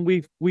this thing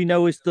we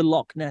know as the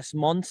Loch Ness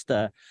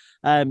Monster?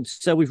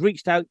 So we've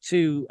reached out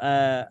to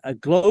a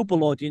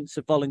global audience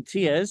of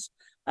volunteers.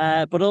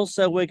 But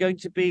also we're going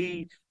to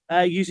be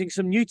using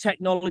some new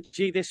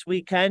technology this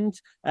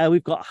weekend.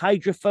 We've got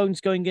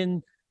hydrophones going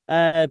in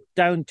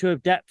down to a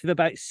depth of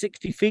about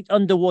 60 feet,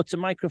 underwater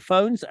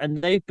microphones,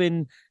 and they've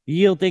been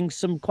yielding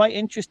some quite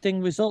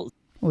interesting results.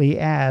 He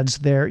adds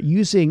they're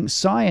using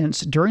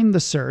science during the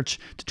search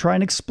to try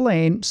and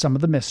explain some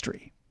of the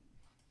mystery.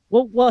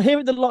 Well, here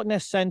at the Loch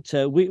Ness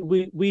Centre,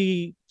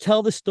 we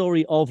tell the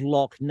story of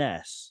Loch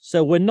Ness.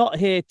 So we're not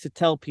here to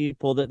tell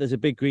people that there's a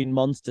big green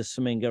monster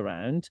swimming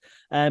around.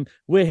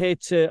 We're here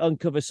to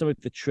uncover some of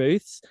the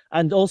truths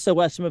and also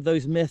where some of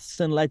those myths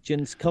and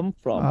legends come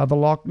from. The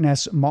Loch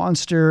Ness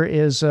Monster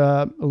is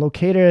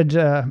located,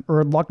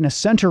 or Loch Ness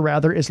Centre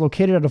rather, is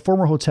located at a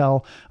former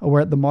hotel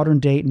where the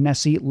modern-day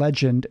Nessie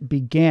legend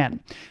began.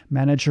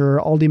 Manager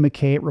Aldi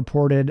McKay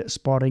reported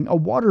spotting a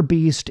water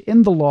beast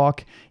in the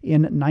loch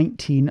in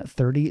 1933.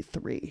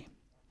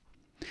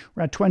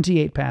 We're at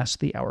 28 past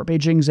the hour.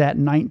 Beijing's at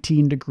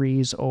 19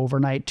 degrees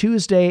overnight.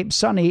 Tuesday,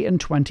 sunny and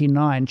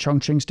 29.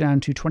 Chongqing's down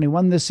to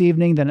 21 this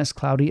evening. Then it's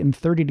cloudy and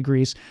 30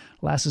 degrees.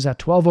 Laos is at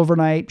 12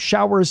 overnight.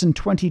 Showers and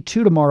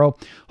 22 tomorrow.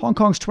 Hong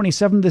Kong's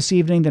 27 this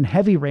evening. Then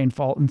heavy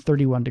rainfall and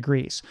 31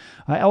 degrees.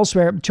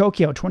 Elsewhere,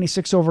 Tokyo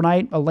 26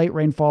 overnight. A light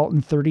rainfall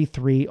and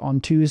 33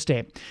 on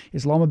Tuesday.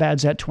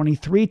 Islamabad's at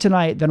 23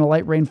 tonight. Then a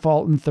light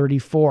rainfall and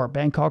 34.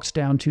 Bangkok's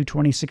down to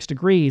 26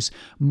 degrees.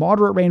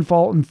 Moderate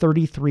rainfall and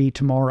 33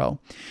 tomorrow.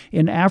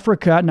 In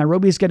Africa,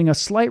 Nairobi's getting a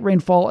slight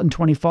rainfall and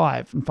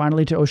 25. And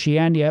finally to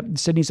Oceania,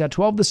 Sydney's at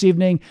 12 this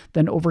evening,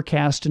 then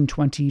overcast and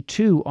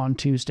 22 on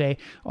Tuesday.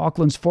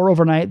 Auckland's 4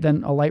 overnight,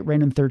 then a light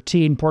rain and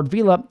 13. Port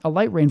Vila, a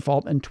light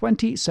rainfall and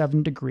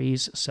 27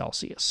 degrees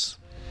Celsius.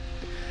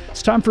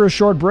 It's time for a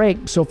short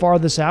break. So far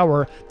this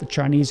hour, the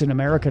Chinese and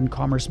American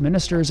commerce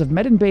ministers have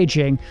met in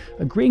Beijing,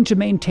 agreeing to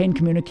maintain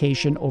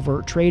communication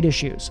over trade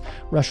issues.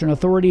 Russian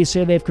authorities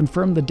say they've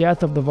confirmed the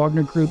death of the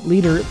Wagner Group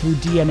leader through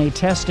DNA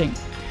testing.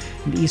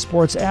 And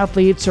esports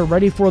athletes are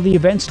ready for the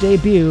event's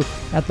debut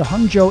at the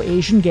Hangzhou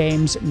Asian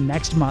Games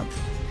next month.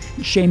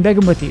 Shane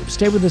Begum with you.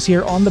 Stay with us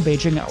here on the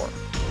Beijing Hour.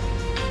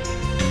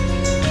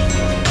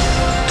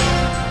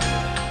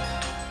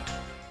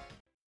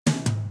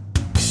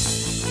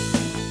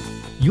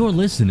 You're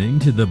listening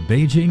to the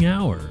Beijing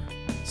Hour.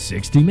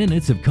 60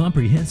 minutes of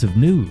comprehensive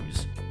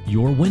news.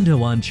 Your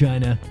window on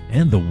China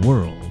and the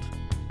world.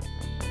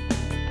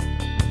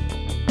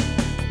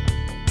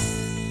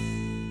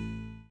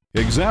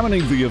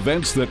 Examining the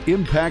events that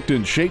impact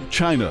and shape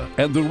China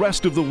and the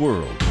rest of the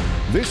world.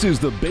 This is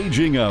the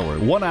Beijing Hour,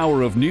 1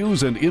 hour of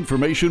news and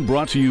information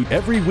brought to you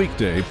every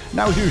weekday.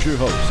 Now here's your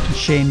host.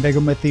 Shane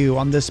Begum with you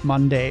on this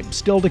Monday.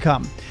 Still to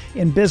come.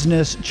 In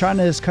business,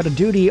 China has cut a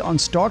duty on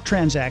stock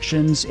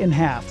transactions in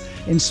half.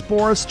 In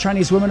sports,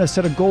 Chinese women have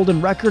set a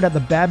golden record at the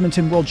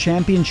Badminton World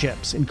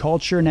Championships. In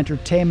culture and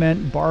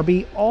entertainment,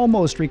 Barbie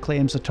almost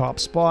reclaims the top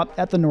spot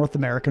at the North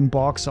American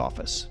box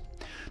office.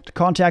 To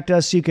contact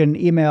us, you can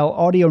email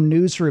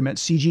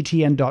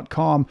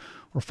audionewsroom@cgtn.com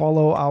or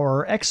follow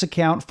our X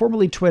account,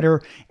 formerly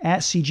Twitter,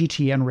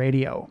 @CGTN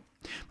Radio.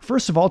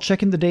 First of all,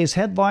 checking the day's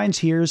headlines,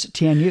 here's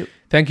Tianyu.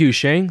 Thank you,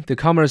 Shane. The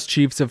commerce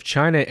chiefs of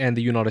China and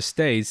the United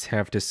States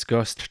have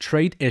discussed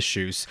trade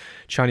issues.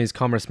 Chinese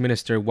Commerce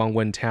Minister Wang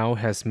Wentao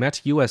has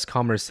met U.S.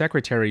 Commerce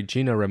Secretary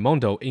Gina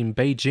Raimondo in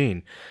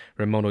Beijing.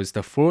 Raimondo is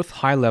the fourth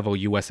high-level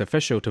U.S.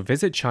 official to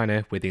visit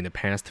China within the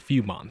past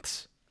few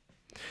months.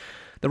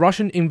 The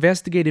Russian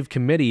Investigative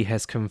Committee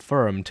has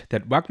confirmed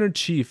that Wagner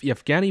chief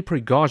Yevgeny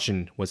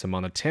Prigozhin was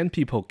among the 10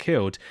 people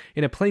killed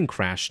in a plane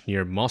crash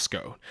near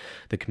Moscow.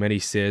 The committee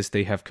says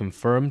they have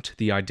confirmed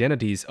the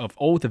identities of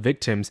all the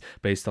victims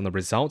based on the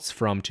results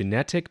from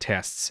genetic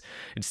tests.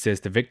 It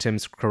says the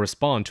victims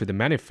correspond to the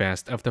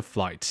manifest of the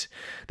flight.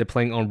 The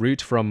plane en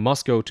route from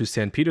Moscow to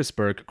St.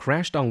 Petersburg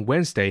crashed on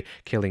Wednesday,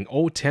 killing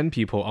all 10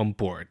 people on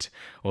board.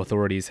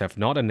 Authorities have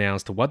not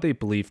announced what they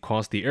believe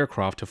caused the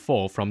aircraft to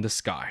fall from the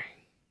sky.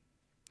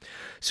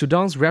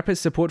 Sudan's Rapid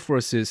Support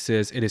Forces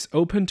says it is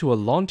open to a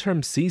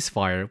long-term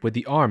ceasefire with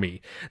the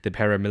army. The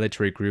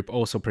paramilitary group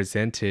also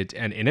presented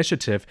an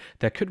initiative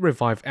that could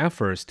revive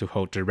efforts to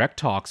hold direct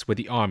talks with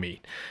the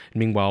army.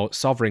 Meanwhile,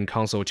 Sovereign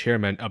Council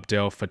Chairman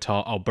Abdel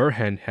Fattah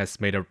al-Burhan has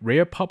made a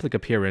rare public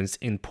appearance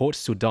in Port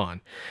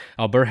Sudan.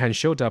 Al-Burhan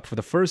showed up for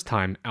the first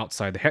time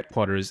outside the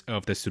headquarters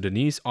of the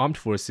Sudanese Armed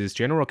Forces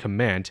General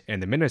Command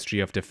and the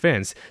Ministry of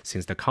Defense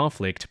since the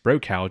conflict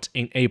broke out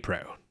in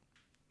April.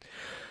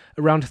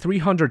 Around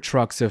 300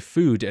 trucks of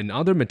food and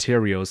other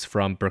materials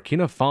from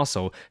Burkina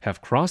Faso have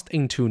crossed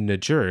into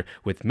Niger,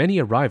 with many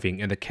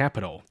arriving in the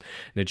capital.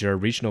 Niger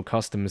Regional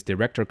Customs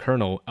Director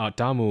Colonel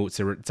Adamu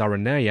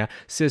Zaranaya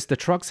says the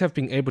trucks have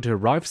been able to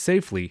arrive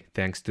safely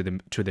thanks to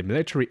the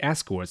military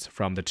escorts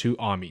from the two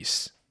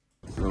armies.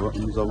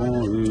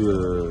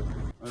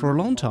 For a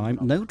long time,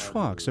 no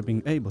trucks have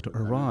been able to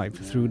arrive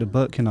through the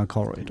Burkina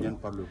corridor.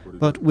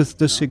 But with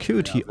the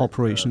security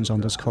operations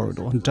on this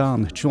corridor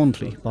done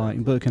jointly by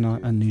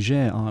Burkina and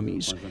Niger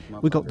armies,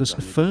 we got this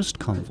first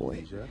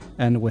convoy,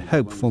 and we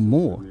hope for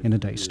more in the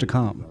days to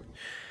come.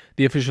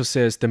 The official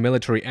says the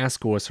military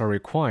escorts are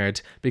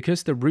required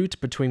because the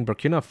route between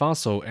Burkina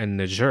Faso and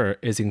Niger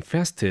is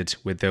infested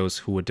with those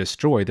who would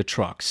destroy the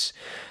trucks.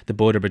 The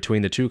border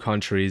between the two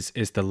countries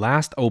is the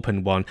last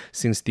open one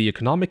since the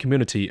Economic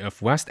Community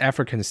of West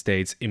African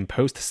States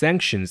imposed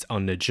sanctions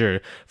on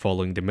Niger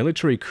following the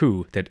military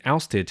coup that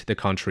ousted the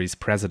country's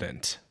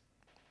president.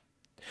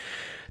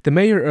 The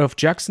mayor of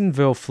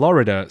Jacksonville,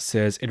 Florida,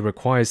 says it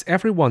requires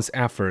everyone's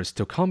efforts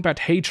to combat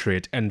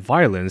hatred and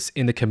violence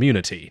in the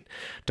community.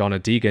 Donna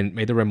Deegan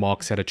made the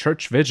remarks at a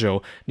church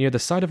vigil near the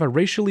site of a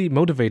racially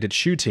motivated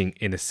shooting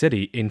in the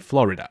city in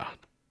Florida.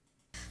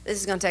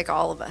 This is going to take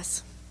all of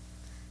us.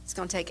 It's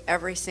going to take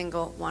every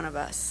single one of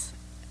us.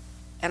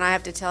 And I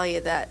have to tell you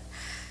that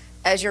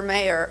as your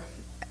mayor,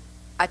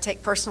 I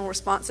take personal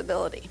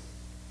responsibility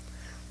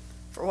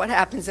for what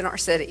happens in our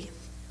city.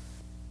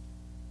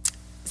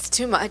 It's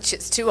too much,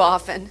 it's too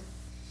often.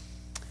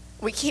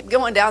 We keep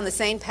going down the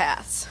same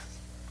paths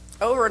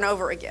over and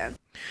over again.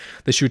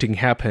 The shooting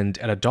happened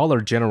at a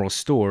Dollar General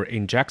store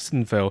in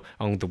Jacksonville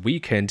on the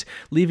weekend,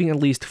 leaving at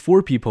least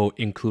 4 people,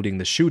 including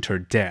the shooter,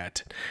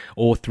 dead.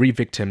 All 3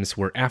 victims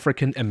were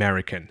African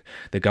American.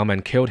 The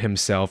gunman killed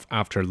himself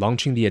after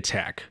launching the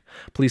attack.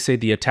 Police say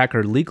the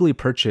attacker legally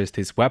purchased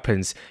his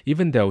weapons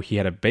even though he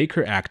had a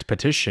Baker Act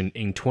petition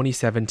in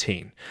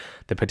 2017.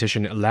 The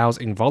petition allows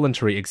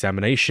involuntary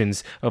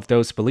examinations of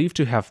those believed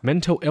to have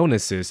mental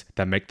illnesses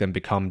that make them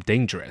become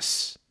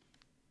dangerous.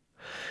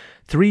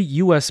 3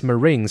 U.S.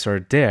 Marines are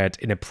dead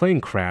in a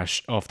plane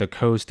crash off the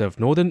coast of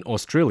northern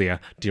Australia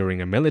during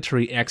a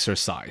military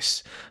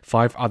exercise.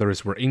 5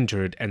 others were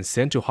injured and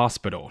sent to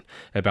hospital.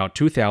 About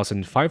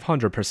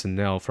 2,500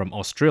 personnel from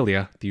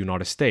Australia, the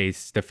United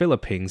States, the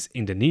Philippines,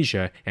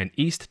 Indonesia, and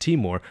East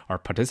Timor are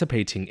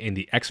participating in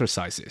the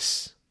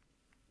exercises.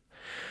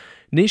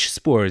 Niche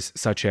sports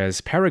such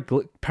as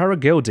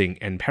paragliding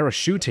and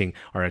parachuting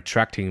are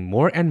attracting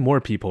more and more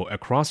people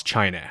across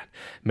China.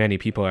 Many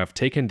people have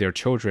taken their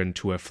children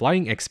to a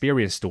flying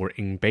experience store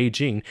in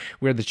Beijing,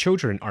 where the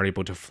children are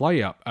able to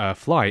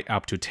fly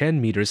up to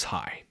 10 meters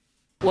high.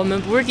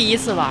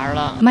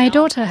 My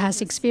daughter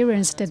has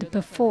experienced it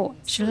before.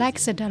 She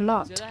likes it a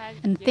lot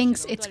and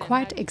thinks it's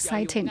quite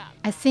exciting.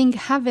 I think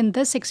having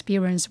this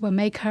experience will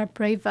make her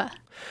braver.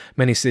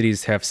 Many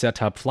cities have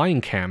set up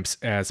flying camps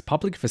as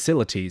public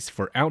facilities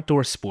for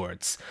outdoor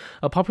sports.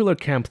 A popular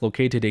camp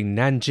located in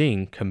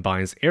Nanjing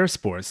combines air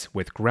sports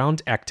with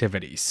ground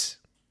activities.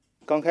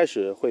 At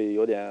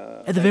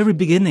the very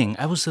beginning,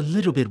 I was a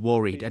little bit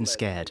worried and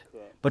scared.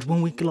 But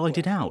when we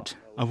glided out,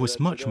 I was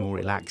much more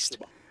relaxed.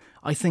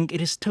 I think it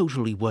is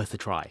totally worth a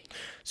try.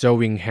 Zhou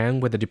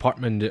Yinghang with the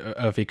Department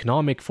of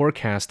Economic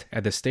Forecast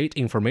at the State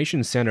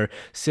Information Center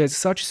says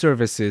such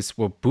services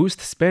will boost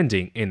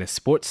spending in the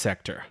sports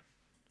sector.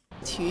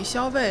 The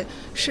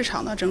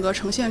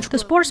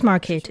sports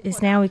market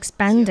is now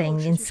expanding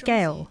in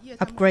scale,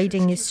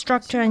 upgrading its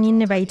structure and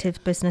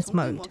innovative business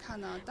mode.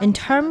 In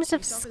terms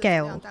of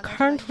scale,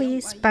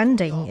 currently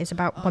spending is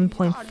about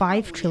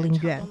 1.5 trillion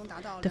yuan.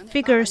 The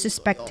figure is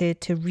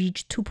expected to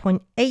reach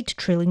 2.8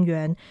 trillion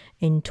yuan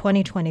in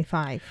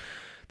 2025.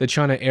 The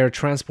China Air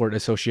Transport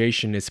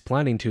Association is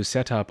planning to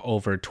set up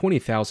over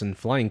 20,000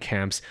 flying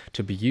camps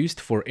to be used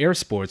for air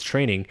sports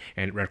training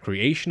and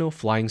recreational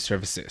flying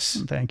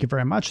services. Thank you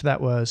very much. That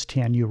was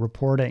Tianyu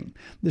reporting.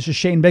 This is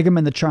Shane Bigham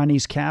in the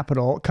Chinese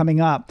capital. Coming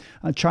up,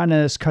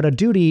 China's cut a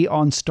duty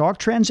on stock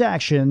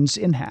transactions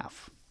in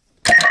half.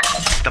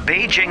 The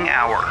Beijing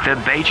Hour. The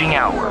Beijing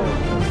Hour.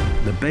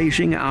 The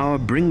Beijing Hour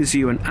brings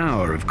you an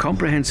hour of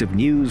comprehensive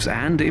news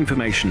and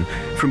information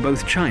from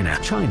both China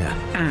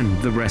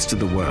and the rest of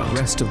the world.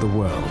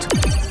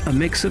 A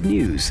mix of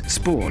news,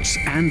 sports,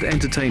 and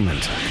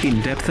entertainment.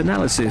 In-depth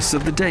analysis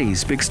of the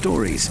day's big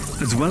stories,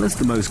 as well as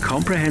the most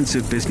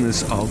comprehensive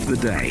business of the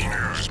day.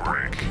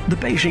 The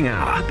Beijing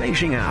Hour. The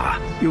Beijing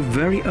Hour. Your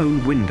very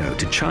own window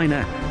to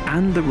China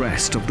and the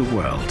rest of the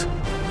world.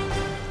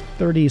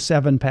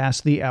 37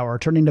 past the hour.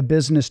 Turning to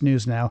business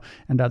news now.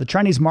 And the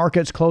Chinese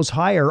markets close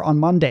higher on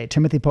Monday.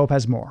 Timothy Pope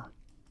has more.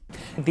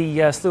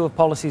 The slew of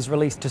policies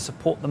released to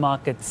support the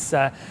markets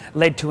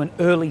led to an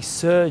early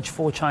surge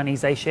for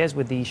Chinese A shares,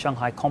 with the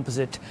Shanghai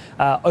Composite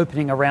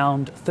opening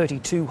around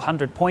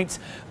 3,200 points.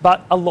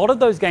 But a lot of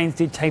those gains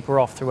did taper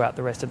off throughout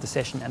the rest of the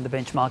session, and the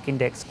benchmark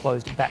index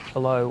closed back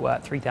below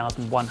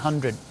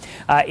 3,100.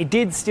 It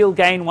did still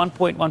gain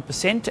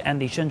 1.1%,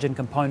 and the Shenzhen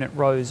component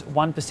rose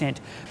 1%.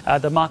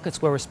 The markets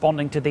were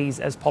responding to these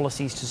as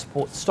policies to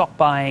support stock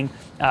buying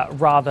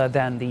rather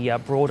than the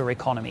broader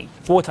economy.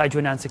 Guotai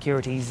Junan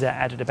Securities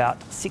added about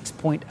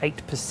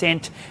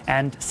 6.8%,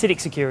 and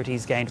CITIC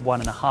Securities gained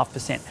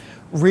 1.5%.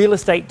 Real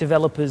estate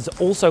developers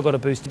also got a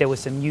boost. There were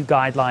some new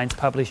guidelines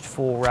published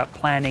for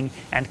planning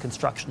and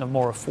construction of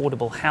more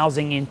affordable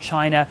housing in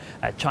China.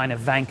 China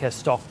Vanke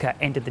stock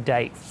ended the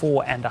day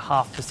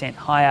 4.5%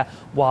 higher,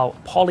 while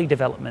Poly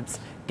Developments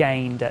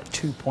gained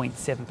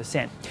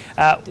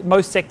 2.7%.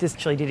 Most sectors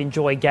actually did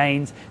enjoy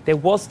gains. There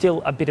was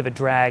still a bit of a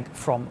drag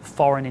from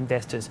foreign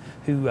investors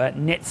who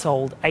net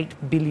sold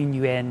 8 billion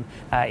yuan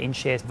in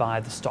shares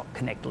via the Stock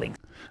Connect link.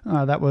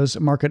 That was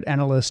market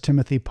analyst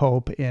Timothy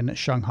Pope in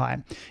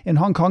Shanghai. In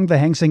Hong Kong, the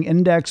Hang Seng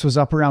Index was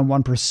up around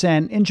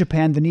 1%. In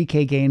Japan, the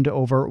Nikkei gained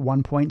over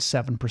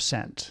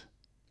 1.7%.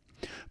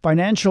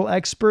 Financial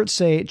experts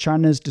say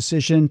China's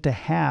decision to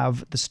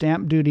halve the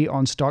stamp duty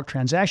on stock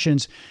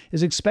transactions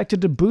is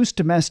expected to boost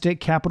domestic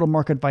capital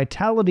market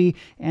vitality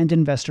and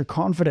investor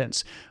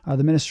confidence.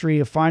 The Ministry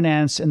of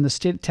Finance and the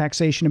State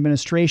Taxation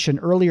Administration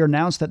earlier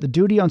announced that the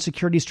duty on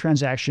securities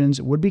transactions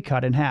would be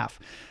cut in half.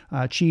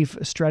 Chief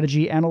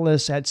Strategy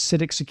Analyst at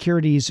CITIC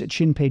Securities,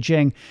 Qin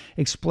Peijing,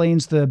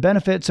 explains the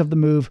benefits of the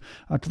move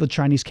to the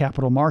Chinese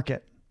capital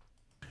market.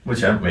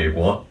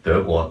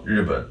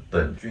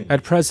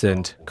 At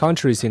present,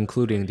 countries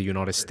including the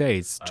United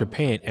States,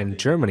 Japan, and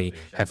Germany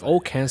have all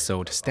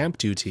cancelled stamp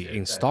duty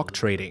in stock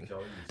trading.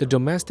 The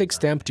domestic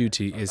stamp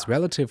duty is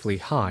relatively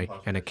high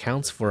and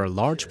accounts for a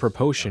large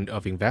proportion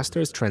of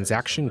investors'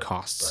 transaction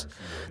costs.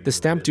 The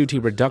stamp duty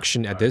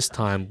reduction at this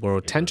time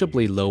will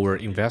tangibly lower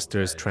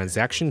investors'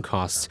 transaction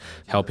costs,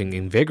 helping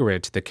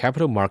invigorate the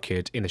capital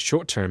market in the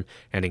short term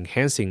and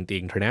enhancing the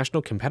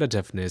international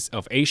competitiveness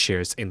of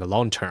A-shares in the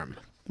long term.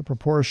 The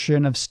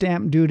proportion of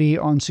stamp duty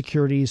on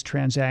securities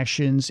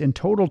transactions in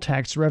total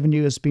tax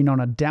revenue has been on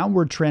a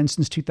downward trend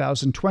since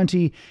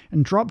 2020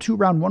 and dropped to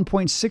around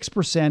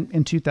 1.6%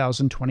 in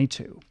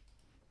 2022.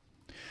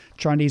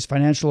 Chinese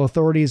financial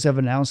authorities have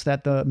announced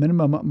that the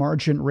minimum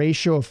margin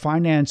ratio of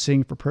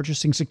financing for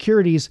purchasing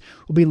securities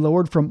will be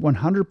lowered from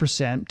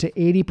 100% to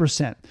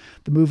 80%.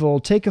 The move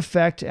will take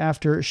effect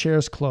after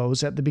shares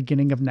close at the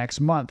beginning of next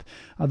month.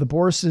 The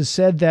bourse has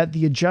said that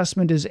the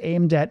adjustment is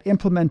aimed at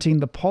implementing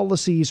the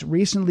policies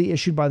recently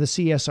issued by the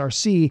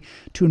CSRC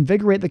to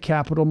invigorate the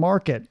capital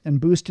market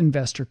and boost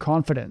investor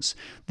confidence.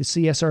 The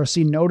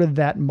CSRC noted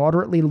that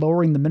moderately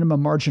lowering the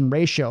minimum margin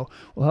ratio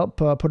will help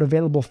put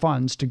available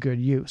funds to good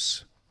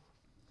use.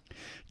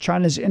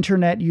 China's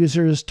internet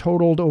users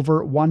totaled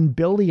over 1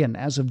 billion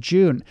as of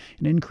June,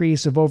 an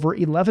increase of over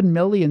 11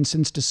 million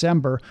since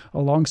December,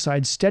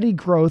 alongside steady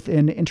growth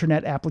in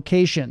internet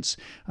applications.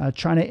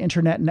 China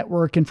Internet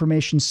Network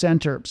Information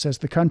Center says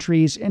the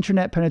country's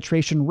internet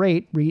penetration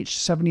rate reached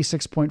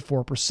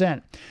 76.4%.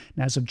 And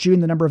as of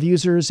June, the number of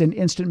users in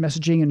instant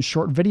messaging and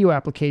short video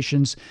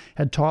applications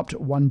had topped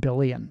 1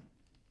 billion.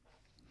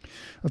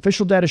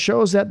 Official data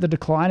shows that the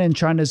decline in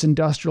China's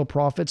industrial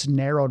profits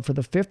narrowed for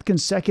the fifth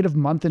consecutive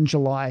month in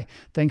July,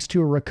 thanks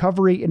to a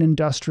recovery in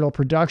industrial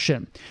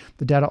production.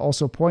 The data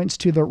also points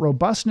to the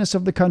robustness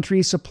of the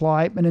country's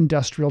supply and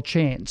industrial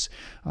chains.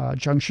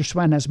 Zhang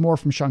Shixuan has more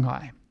from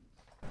Shanghai.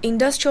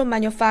 Industrial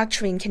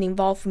manufacturing can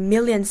involve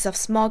millions of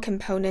small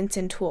components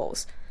and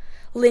tools,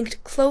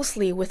 linked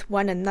closely with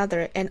one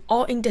another and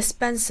all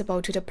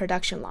indispensable to the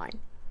production line.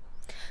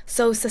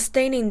 So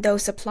sustaining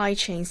those supply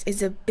chains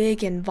is a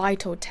big and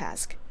vital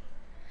task.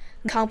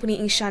 The company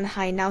in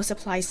Shanghai now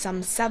supplies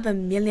some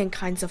 7 million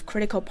kinds of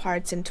critical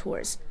parts and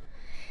tools,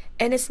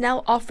 and is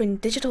now offering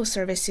digital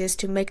services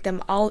to make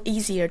them all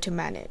easier to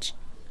manage.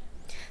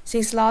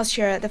 Since last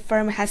year, the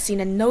firm has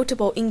seen a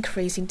notable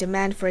increase in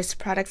demand for its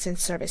products and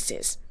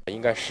services.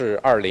 Since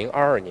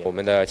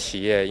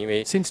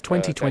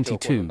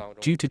 2022,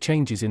 due to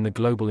changes in the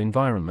global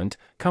environment,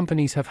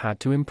 companies have had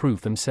to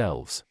improve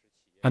themselves.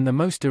 And the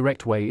most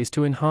direct way is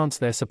to enhance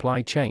their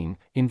supply chain,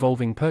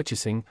 involving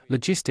purchasing,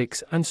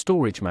 logistics, and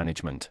storage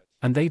management.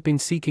 And they've been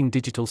seeking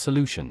digital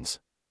solutions.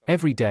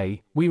 Every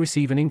day, we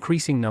receive an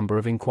increasing number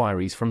of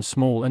inquiries from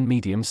small and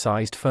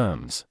medium-sized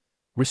firms.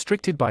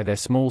 Restricted by their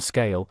small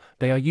scale,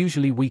 they are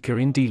usually weaker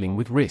in dealing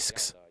with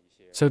risks.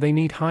 So they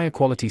need higher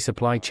quality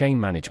supply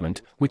chain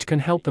management, which can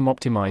help them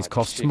optimize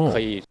costs more.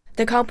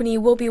 The company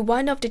will be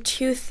one of the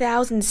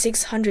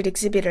 2,600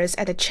 exhibitors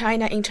at the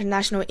China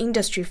International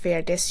Industry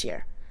Fair this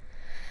year.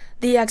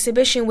 The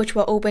exhibition, which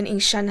will open in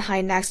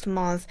Shanghai next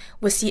month,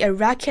 will see a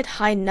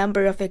record-high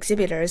number of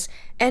exhibitors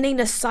and in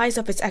the size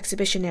of its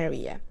exhibition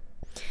area.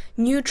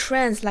 New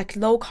trends like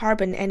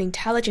low-carbon and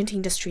intelligent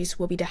industries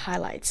will be the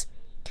highlights.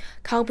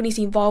 Companies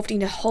involved in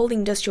the whole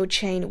industrial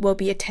chain will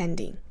be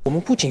attending.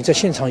 The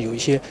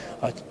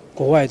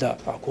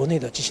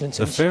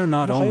fair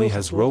not only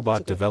has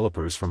robot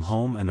developers from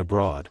home and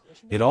abroad,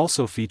 it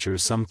also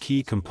features some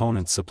key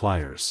component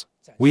suppliers.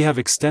 We have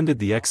extended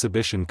the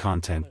exhibition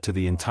content to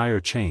the entire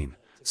chain,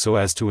 so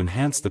as to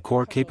enhance the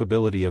core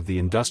capability of the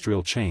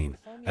industrial chain,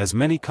 as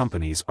many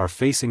companies are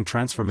facing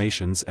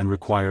transformations and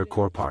require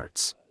core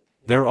parts.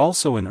 They're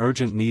also in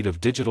urgent need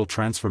of digital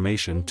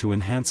transformation to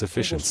enhance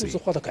efficiency.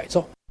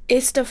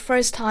 It's the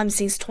first time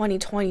since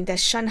 2020 that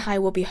Shanghai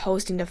will be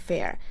hosting the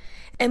fair,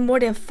 and more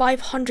than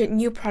 500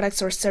 new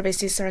products or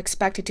services are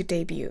expected to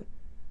debut.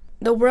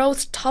 The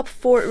world's top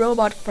 4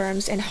 robot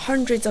firms and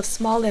hundreds of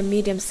small and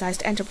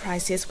medium-sized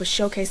enterprises will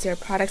showcase their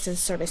products and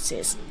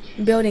services,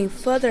 building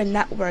further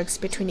networks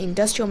between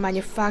industrial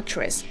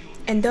manufacturers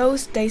and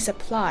those they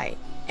supply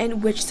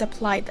and which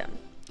supply them.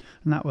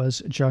 And that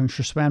was Zhang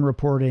Shixuan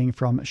reporting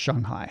from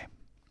Shanghai.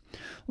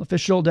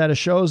 Official data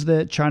shows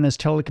that China's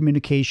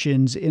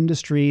telecommunications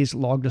industries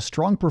logged a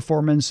strong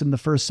performance in the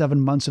first 7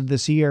 months of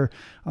this year,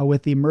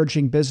 with the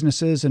emerging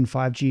businesses and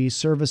 5G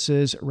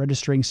services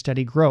registering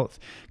steady growth.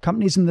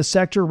 Companies in the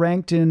sector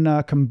raked in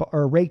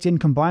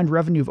combined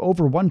revenue of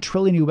over 1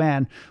 trillion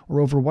yuan,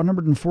 or over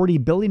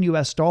 $140 billion,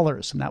 and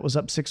that was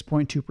up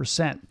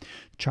 6.2%.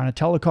 China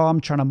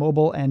Telecom, China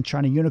Mobile, and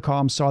China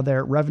Unicom saw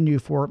their revenue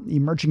for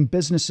emerging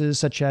businesses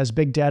such as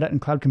big data and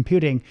cloud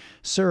computing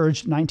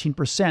surge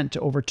 19% to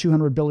over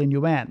 200 billion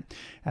yuan.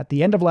 At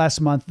the end of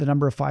last month, the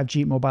number of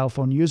 5G mobile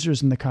phone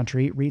users in the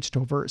country reached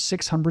over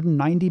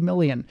 690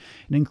 million,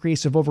 an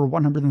increase of over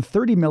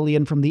 130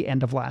 million from the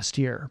end of last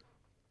year.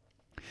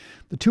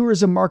 The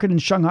tourism market in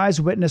Shanghai has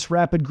witnessed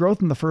rapid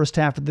growth in the first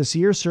half of this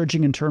year,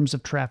 surging in terms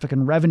of traffic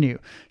and revenue.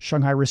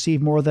 Shanghai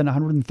received more than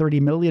 130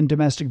 million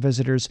domestic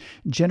visitors,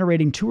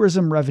 generating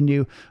tourism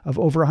revenue of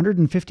over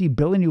 150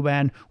 billion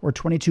yuan or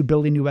 $22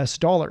 billion US.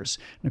 And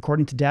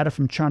according to data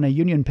from China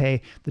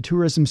UnionPay, the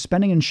tourism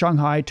spending in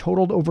Shanghai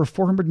totaled over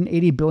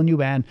 480 billion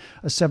yuan,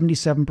 a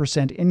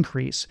 77%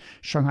 increase.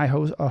 Shanghai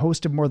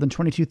hosted more than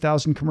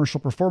 22,000 commercial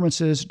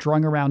performances,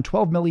 drawing around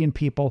 12 million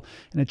people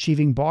and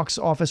achieving box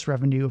office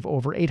revenue of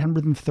over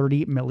 830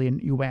 million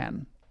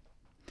yuan.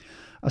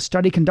 A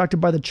study conducted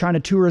by the China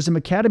Tourism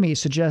Academy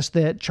suggests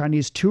that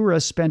Chinese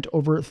tourists spent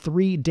over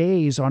 3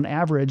 days on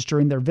average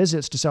during their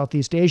visits to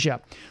Southeast Asia.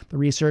 The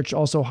research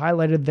also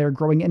highlighted their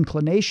growing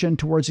inclination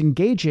towards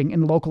engaging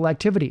in local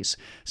activities.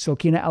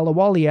 Silkina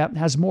Alawalia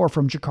has more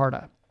from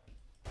Jakarta.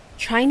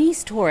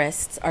 Chinese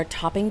tourists are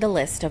topping the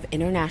list of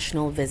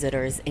international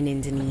visitors in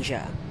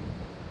Indonesia.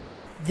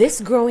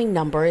 This growing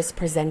number is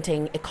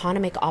presenting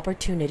economic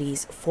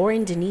opportunities for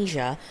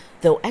Indonesia,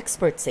 though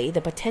experts say the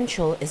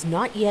potential is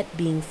not yet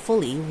being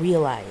fully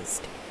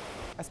realized.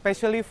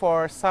 Especially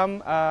for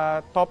some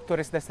top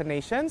tourist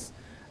destinations,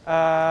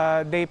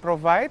 they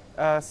provide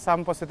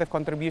some positive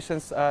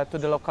contributions to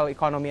the local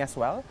economy as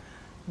well.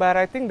 But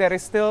I think there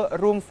is still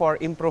room for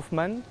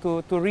improvement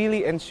to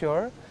really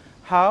ensure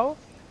how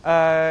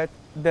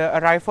the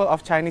arrival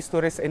of Chinese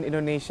tourists in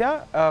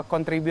Indonesia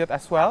contribute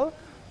as well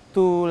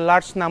to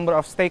large number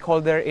of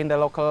stakeholders in the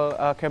local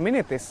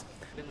communities.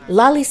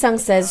 Lali Sang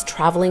says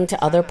traveling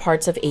to other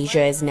parts of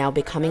Asia is now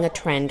becoming a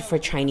trend for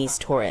Chinese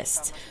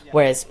tourists,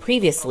 whereas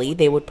previously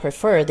they would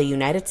prefer the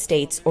United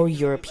States or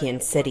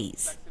European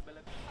cities.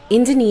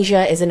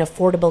 Indonesia is an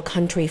affordable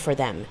country for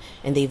them,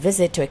 and they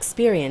visit to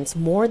experience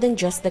more than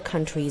just the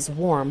country's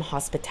warm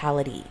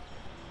hospitality.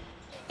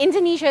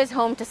 Indonesia is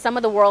home to some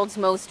of the world's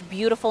most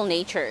beautiful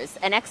natures,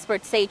 and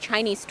experts say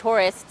Chinese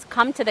tourists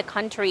come to the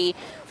country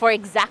for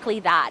exactly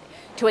that,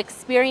 to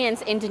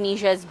experience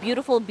Indonesia's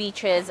beautiful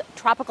beaches,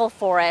 tropical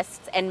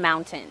forests, and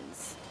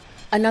mountains.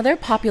 Another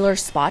popular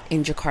spot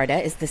in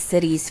Jakarta is the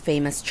city's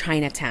famous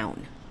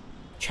Chinatown.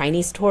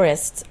 Chinese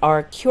tourists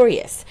are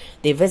curious.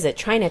 They visit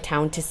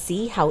Chinatown to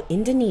see how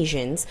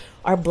Indonesians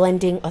are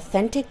blending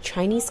authentic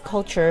Chinese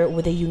culture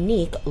with a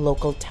unique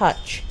local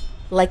touch,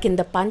 like in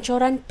the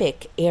Pancoran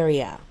Peak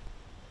area.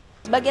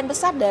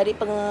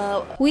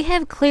 We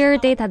have clear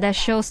data that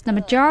shows the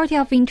majority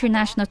of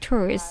international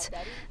tourists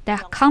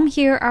that come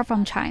here are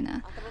from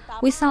China.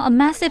 We saw a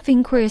massive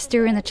increase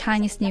during the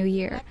Chinese New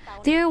Year.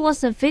 There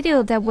was a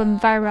video that went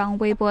viral on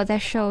Weibo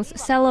that shows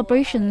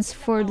celebrations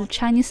for the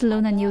Chinese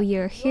Lunar New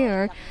Year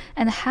here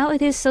and how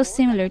it is so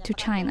similar to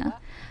China.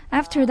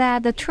 After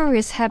that, the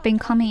tourists have been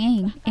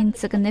coming in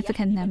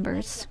significant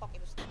numbers.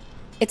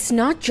 It's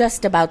not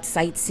just about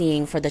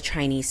sightseeing for the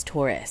Chinese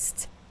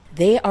tourists.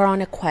 They are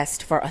on a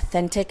quest for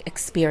authentic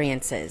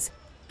experiences,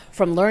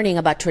 from learning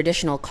about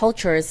traditional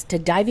cultures to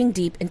diving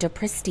deep into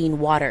pristine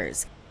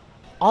waters.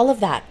 All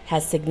of that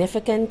has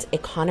significant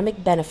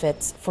economic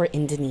benefits for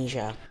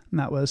Indonesia. And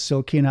that was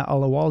Silkina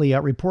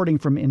Alawalia reporting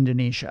from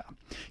Indonesia.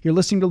 You're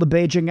listening to the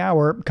Beijing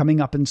Hour.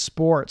 Coming up in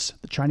sports,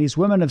 the Chinese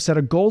women have set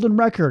a golden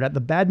record at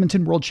the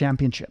Badminton World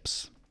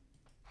Championships.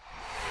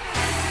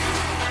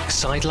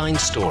 Sideline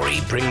Story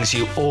brings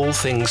you all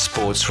things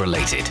sports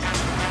related.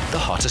 The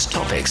hottest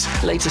topics,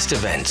 latest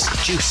events,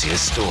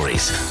 juiciest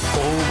stories,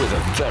 all with a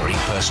very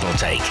personal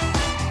take.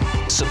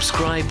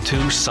 Subscribe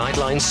to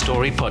Sideline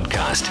Story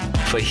Podcast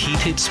for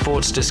heated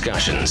sports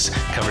discussions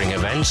covering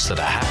events that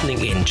are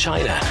happening in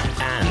China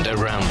and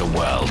around the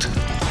world.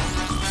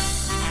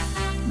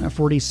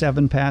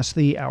 47 past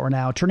the hour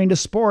now. Turning to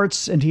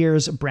sports, and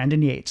here's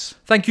Brandon Yates.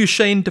 Thank you,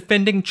 Shane.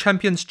 Defending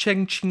champions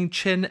Chen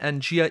Qingchen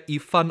and Jia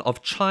Yifan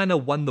of China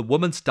won the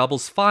women's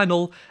doubles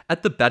final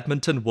at the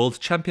Badminton World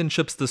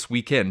Championships this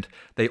weekend.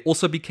 They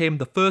also became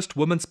the first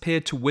women's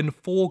pair to win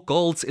 4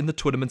 golds in the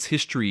tournament's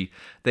history.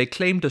 They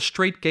claimed a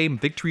straight game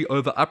victory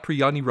over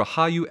Apriyani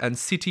Rahayu and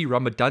Siti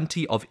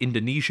Ramadanti of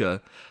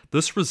Indonesia.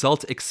 This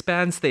result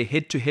expands their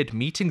head-to-head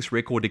meetings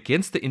record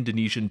against the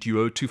Indonesian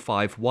duo to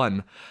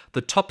 5-1.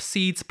 The top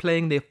seeds,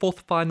 playing their 4th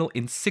final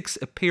in 6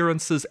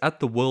 appearances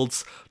at the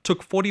Worlds,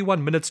 took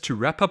 41 minutes to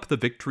wrap up the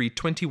victory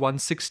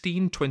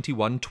 21-16,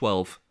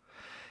 21-12.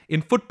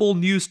 In football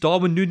news,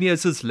 Darwin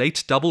Núñez's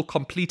late double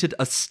completed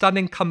a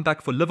stunning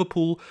comeback for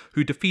Liverpool,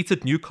 who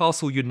defeated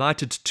Newcastle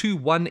United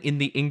 2-1 in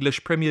the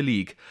English Premier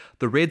League.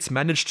 The Reds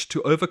managed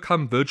to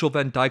overcome Virgil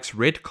van Dijk's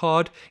red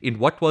card in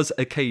what was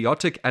a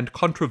chaotic and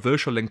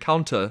controversial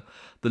encounter.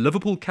 The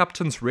Liverpool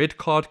captain's red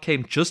card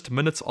came just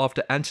minutes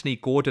after Anthony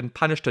Gordon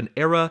punished an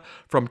error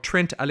from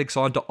Trent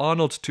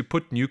Alexander-Arnold to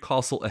put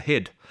Newcastle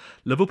ahead.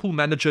 Liverpool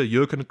manager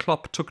Jurgen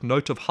Klopp took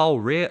note of how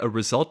rare a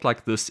result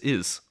like this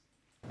is.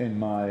 In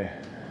my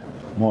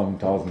more than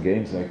 1,000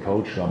 games I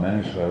coached or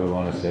managed, whatever you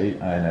want to say,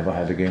 I never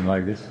had a game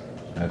like this.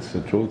 That's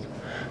the truth.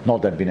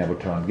 Not that we never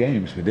turned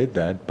games, we did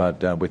that,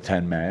 but with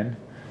 10 men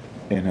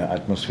in an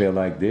atmosphere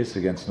like this,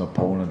 against an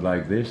opponent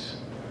like this,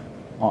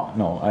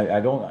 no, I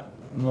don't,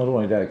 not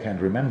only that I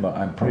can't remember,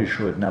 I'm pretty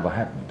sure it never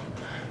happened,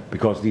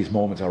 because these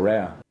moments are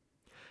rare.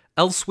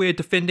 Elsewhere,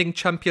 defending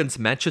champions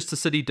Manchester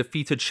City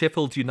defeated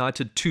Sheffield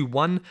United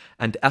 2-1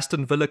 and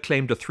Aston Villa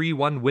claimed a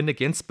 3-1 win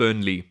against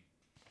Burnley.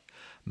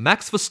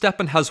 Max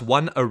Verstappen has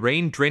won a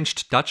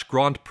rain-drenched Dutch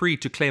Grand Prix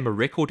to claim a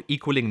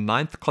record-equaling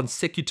 9th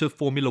consecutive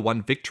Formula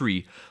One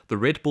victory. The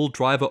Red Bull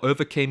driver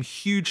overcame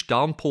huge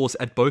downpours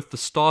at both the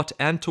start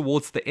and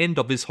towards the end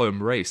of his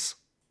home race.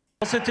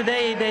 Also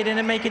today they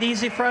didn't make it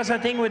easy for us, I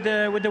think, with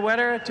the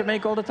weather to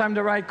make all the time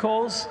the right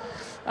calls.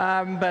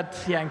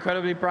 But yeah,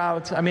 incredibly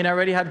proud. I mean, I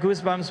already had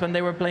goosebumps when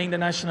they were playing the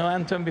national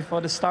anthem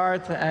before the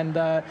start, and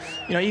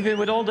even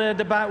with all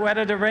the bad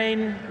weather, the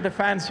rain, the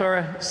fans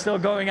were still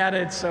going at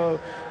it.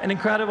 So an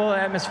incredible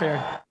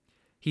atmosphere.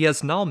 He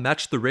has now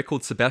matched the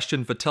record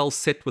Sebastian Vettel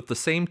set with the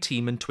same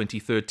team in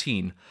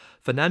 2013.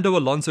 Fernando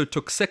Alonso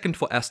took second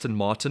for Aston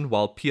Martin,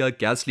 while Pierre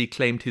Gasly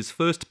claimed his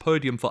first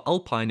podium for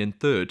Alpine in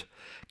third.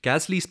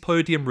 Gasly's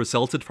podium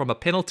resulted from a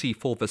penalty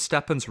for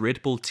Verstappen's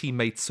Red Bull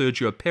teammate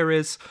Sergio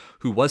Perez,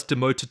 who was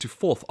demoted to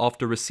fourth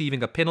after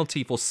receiving a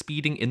penalty for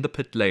speeding in the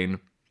pit lane.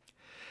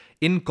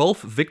 In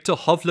golf, Victor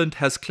Hovland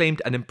has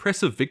claimed an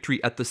impressive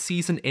victory at the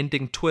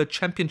season-ending Tour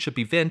Championship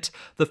event,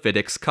 the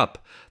FedEx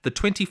Cup. The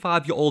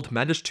 25-year-old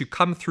managed to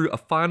come through a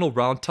final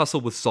round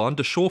tussle with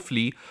Xander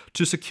Schauffele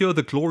to secure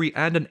the glory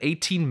and an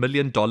 $18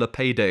 million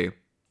payday.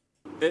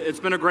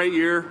 It's been a great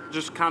year,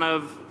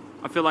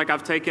 I feel like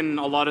I've taken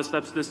a lot of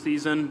steps this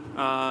season,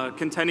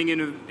 contending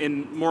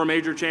in more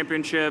major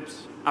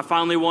championships. I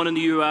finally won in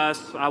the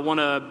U.S. I won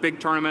a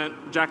big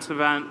tournament, Jack's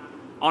event.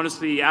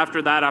 Honestly,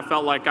 after that, I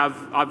felt like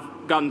I've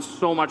gotten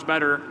so much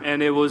better,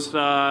 and it was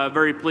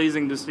very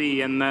pleasing to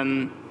see. And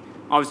then,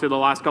 obviously, the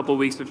last couple of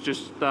weeks have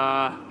just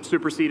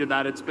superseded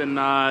that. It's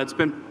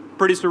been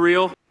pretty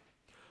surreal.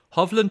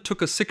 Hovland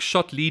took a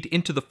 6-shot lead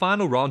into the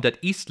final round at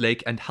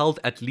Eastlake and held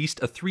at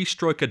least a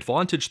 3-stroke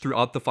advantage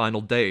throughout the final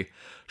day.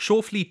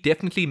 Schauffele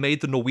definitely made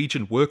the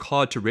Norwegian work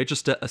hard to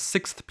register a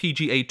 6th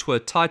PGA Tour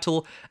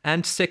title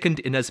and second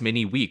in as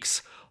many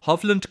weeks.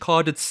 Hovland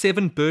carded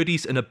 7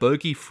 birdies in a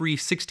bogey-free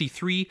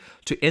 63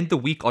 to end the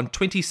week on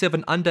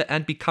 27 under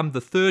and become the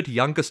 3rd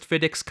youngest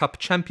FedEx Cup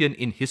champion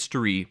in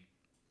history.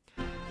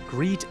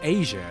 Greet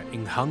Asia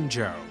in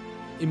Hangzhou.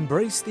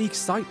 Embrace the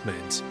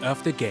excitement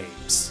of the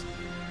Games.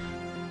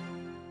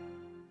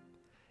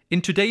 In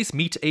today's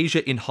Meet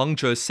Asia in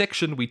Hangzhou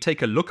section, we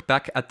take a look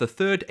back at the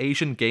 3rd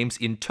Asian Games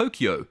in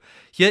Tokyo.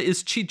 Here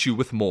is Chiju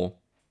with more.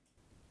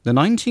 The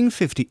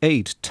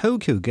 1958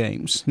 Tokyo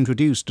Games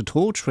introduced the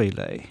torch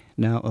relay,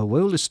 now a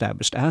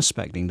well-established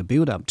aspect in the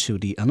build-up to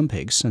the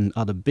Olympics and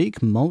other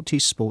big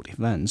multi-sport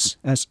events,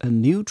 as a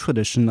new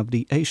tradition of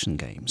the Asian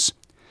Games.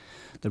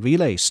 The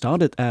relay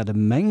started at the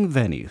main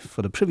venue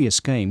for the previous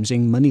Games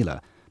in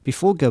Manila,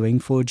 before going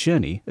for a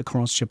journey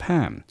across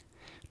Japan.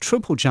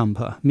 Triple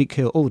jumper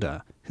Mikhail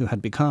Oda, who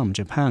had become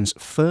Japan's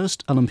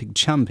first Olympic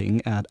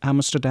champion at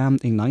Amsterdam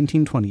in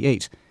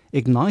 1928,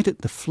 ignited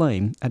the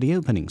flame at the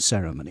opening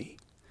ceremony.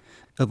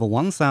 Over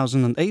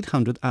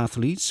 1,800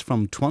 athletes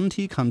from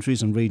 20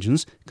 countries and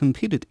regions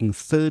competed in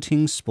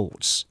 13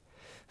 sports.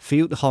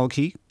 Field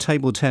hockey,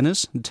 table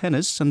tennis,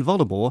 tennis and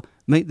volleyball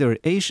made their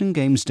Asian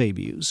Games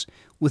debuts,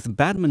 with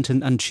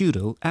badminton and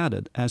judo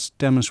added as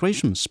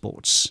demonstration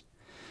sports.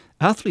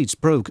 Athletes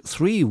broke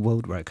 3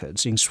 world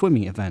records in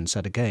swimming events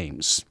at the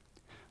Games.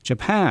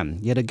 Japan,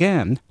 yet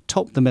again,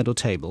 topped the medal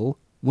table,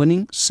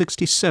 winning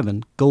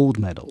 67 gold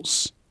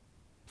medals.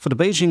 For the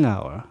Beijing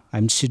Hour,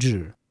 I'm Qi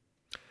Zhi.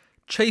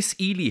 Chase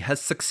Ely has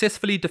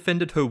successfully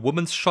defended her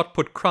women's shot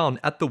put crown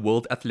at the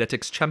World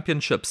Athletics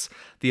Championships.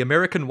 The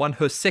American won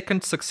her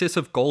 2nd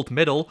successive gold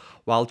medal,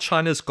 while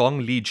China's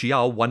Gong Li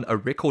Jiao won a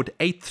record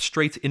 8th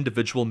straight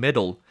individual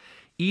medal.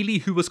 Ely,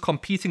 who was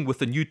competing with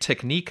the new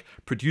technique,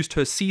 produced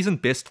her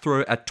season-best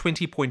throw at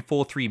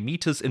 20.43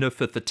 meters in her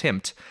 5th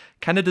attempt.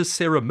 Canada's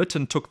Sarah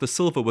Mitten took the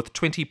silver with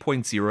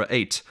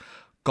 20.08.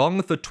 Gong,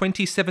 the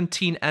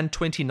 2017 and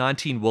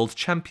 2019 world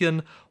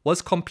champion,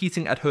 was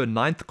competing at her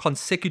 9th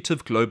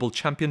consecutive global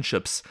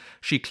championships.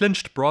 She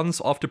clinched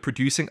bronze after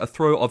producing a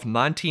throw of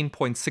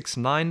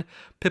 19.69,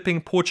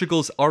 pipping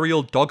Portugal's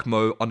Ariel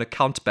Dogmo on a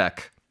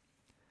countback.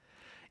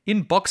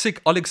 In boxing,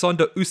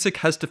 Alexander Usyk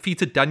has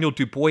defeated Daniel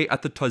Dubois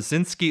at the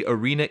Tarzycki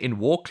Arena in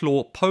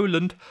Wrocław,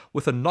 Poland,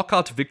 with a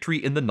knockout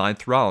victory in the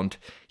 9th round.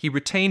 He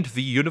retained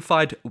the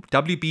unified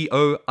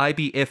WBO,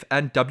 IBF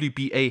and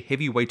WBA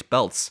heavyweight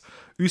belts.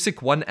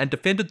 Usyk won and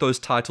defended those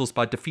titles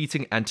by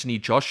defeating Anthony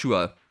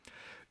Joshua.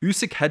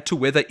 Usyk had to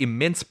weather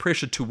immense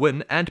pressure to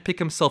win and pick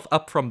himself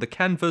up from the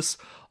canvas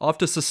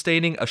after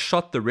sustaining a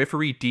shot the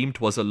referee deemed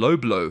was a low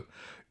blow.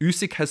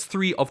 Usyk has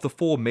 3 of the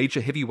 4 major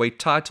heavyweight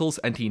titles,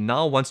 and he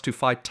now wants to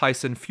fight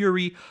Tyson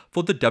Fury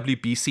for the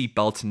WBC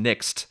belt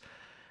next.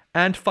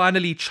 And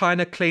finally,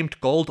 China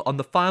claimed gold on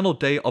the final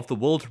day of the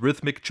World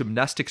Rhythmic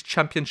Gymnastics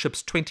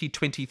Championships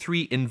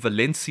 2023 in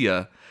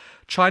Valencia.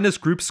 China's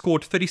group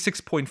scored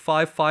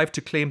 36.55 to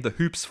claim the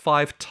Hoops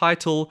 5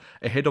 title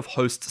ahead of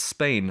hosts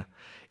Spain.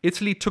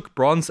 Italy took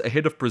bronze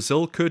ahead of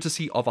Brazil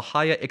courtesy of a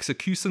higher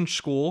execution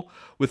score,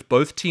 with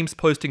both teams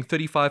posting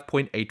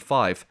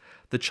 35.85.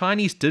 The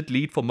Chinese did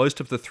lead for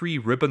most of the three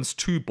ribbons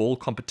 2-ball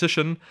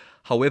competition.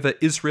 However,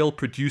 Israel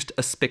produced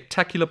a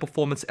spectacular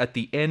performance at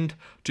the end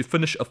to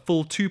finish a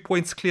full 2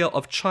 points clear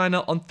of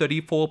China on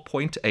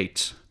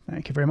 34.8.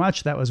 Thank you very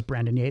much. That was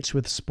Brandon Yates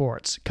with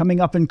sports. Coming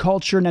up in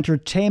culture and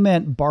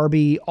entertainment,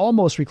 Barbie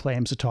almost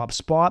reclaims a top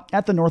spot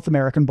at the North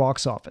American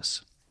box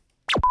office.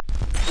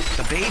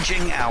 The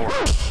Beijing Hour.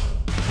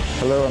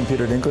 Hello, I'm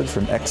Peter Dinklage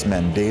from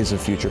X-Men Days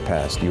of Future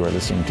Past. You are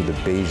listening to the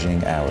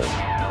Beijing Hour.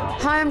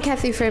 Hi, I'm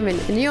Kathy Freeman,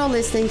 and you're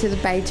listening to the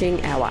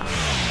Beijing Hour.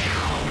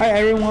 Hi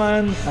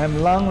everyone,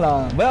 I'm Lang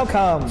Lang.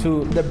 Welcome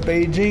to the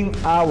Beijing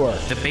Hour.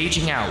 The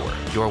Beijing Hour,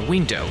 your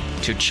window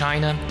to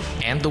China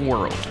and the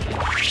world.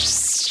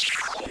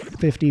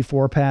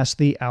 54 past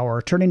the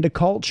hour. Turning to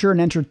culture and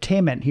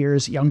entertainment,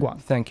 here's Yang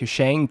Guang. Thank you,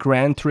 Shane.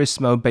 Gran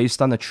Turismo,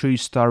 based on a true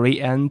story,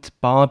 and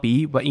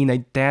Barbie were in a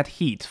dead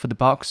heat for the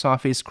box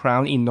office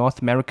crown in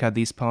North America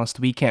this past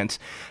weekend,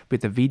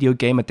 with the video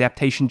game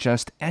adaptation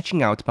just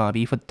edging out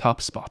Barbie for the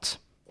top spot.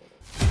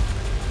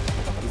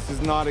 This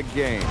is not a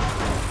game.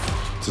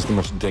 This is the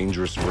most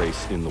dangerous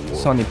race in the world.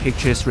 Sony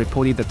Pictures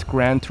reported that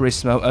Gran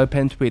Turismo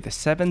opened with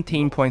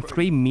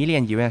 $17.3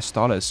 million,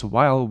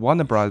 while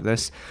Warner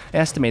Brothers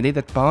estimated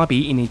that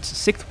Barbie, in its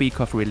sixth week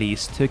of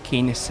release, took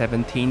in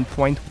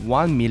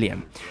 $17.1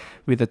 million.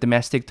 With a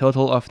domestic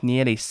total of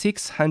nearly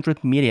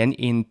 $600 million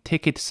in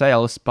ticket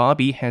sales,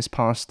 Barbie has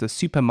passed the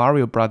Super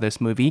Mario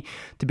Bros. Movie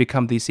to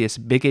become this year's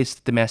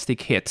biggest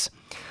domestic hit.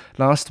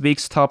 Last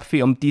week's top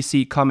film,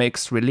 DC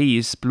Comics'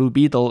 release, Blue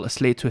Beetle,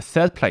 slid to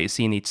third place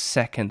in its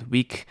second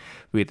week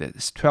with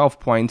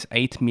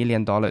 $12.8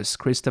 million.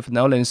 Christopher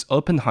Nolan's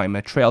Oppenheimer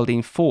trailed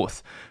in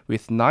fourth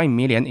with $9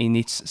 million in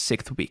its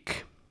sixth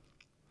week.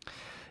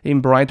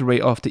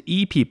 Embroidery of the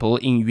Yi people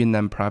in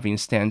Yunnan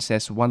province stands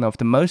as one of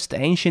the most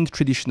ancient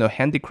traditional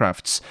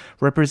handicrafts,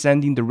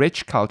 representing the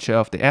rich culture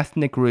of the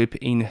ethnic group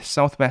in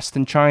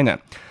southwestern China.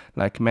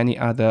 Like many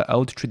other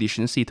old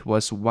traditions, it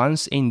was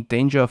once in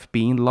danger of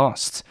being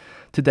lost.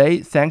 Today,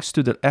 thanks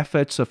to the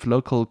efforts of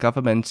local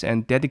governments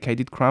and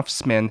dedicated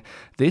craftsmen,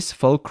 this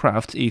folk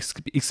craft is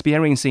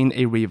experiencing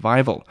a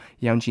revival,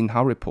 Yang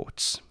Jinhao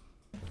reports.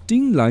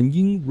 Ding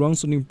Lanying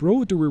runs an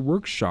embroidery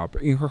workshop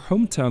in her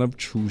hometown of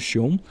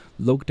Chuxiong,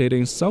 located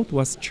in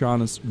southwest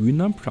China's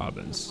Yunnan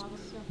province.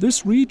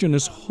 This region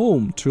is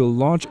home to a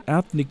large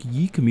ethnic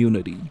Yi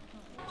community.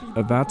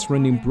 A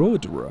veteran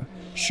embroiderer,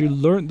 she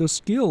learned the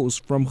skills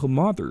from her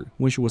mother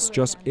when she was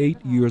just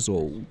 8 years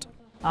old.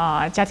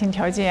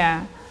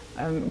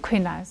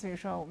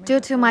 Due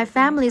to my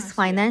family's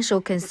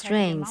financial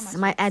constraints,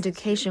 my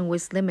education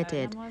was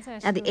limited.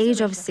 At the age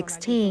of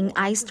 16,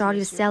 I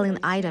started selling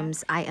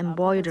items I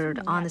embroidered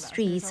on the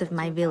streets of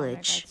my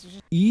village.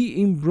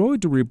 Yi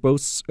embroidery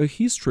boasts a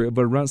history of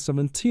around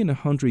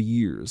 1700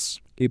 years.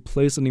 It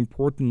plays an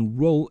important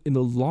role in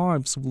the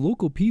lives of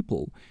local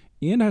people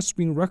and has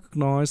been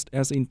recognized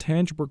as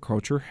intangible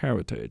cultural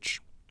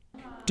heritage.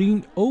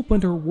 Dean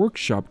opened her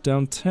workshop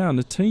downtown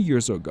 10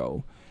 years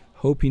ago,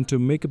 hoping to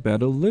make a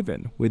better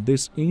living with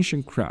this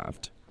ancient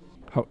craft.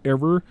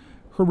 However,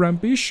 her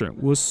ambition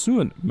was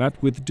soon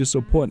met with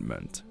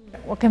disappointment.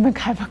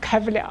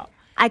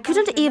 I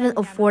couldn't even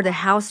afford the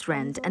house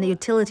rent and the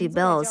utility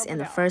bills in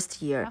the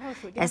first year,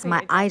 as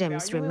my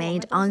items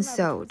remained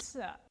unsold.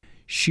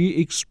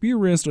 She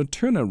experienced a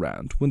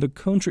turnaround when the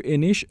country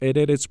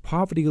initiated its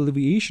poverty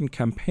alleviation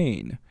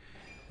campaign.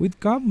 With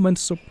government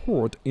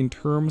support in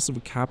terms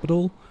of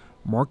capital,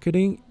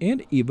 marketing,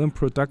 and even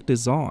product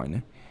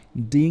design,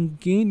 Ding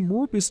gained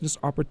more business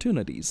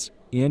opportunities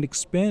and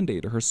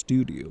expanded her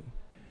studio.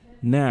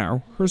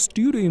 Now, her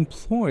studio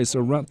employs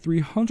around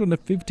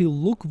 350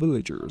 local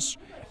villagers,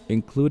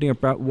 including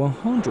about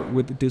 100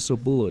 with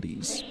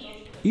disabilities.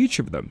 Each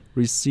of them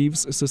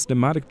receives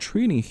systematic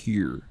training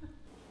here.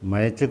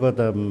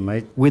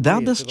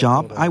 Without this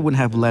job, I would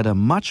have led a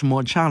much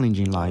more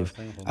challenging life,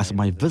 as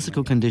my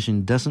physical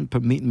condition doesn't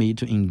permit me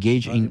to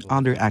engage in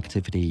other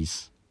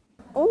activities.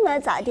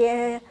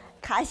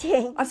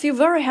 I feel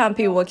very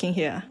happy working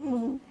here.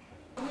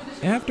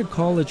 After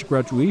college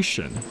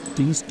graduation,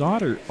 Ding's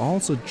daughter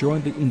also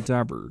joined the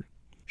endeavor.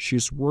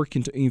 She's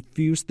working to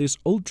infuse this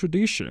old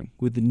tradition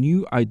with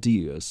new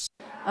ideas.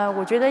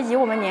 I'm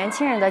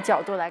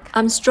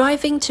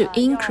striving to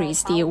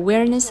increase the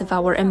awareness of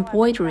our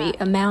embroidery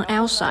among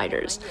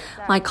outsiders.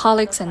 My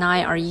colleagues and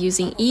I are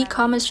using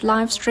e-commerce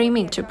live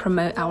streaming to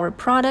promote our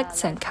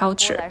products and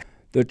culture.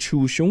 The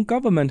Chuxiong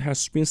government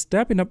has been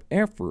stepping up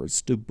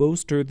efforts to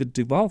bolster the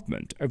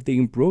development of the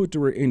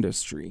embroidery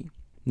industry.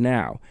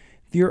 Now,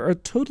 there are a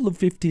total of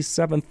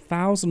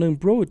 57,000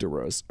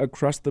 embroiderers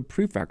across the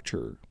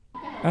prefecture.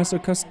 As a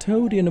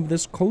custodian of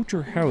this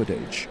cultural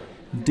heritage,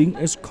 Ding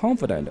is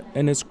confident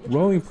in its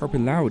growing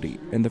popularity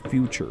in the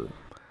future.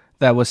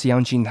 That was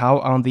Yang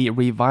Jinhao on the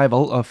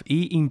revival of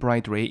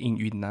e-embroidery in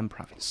Yunnan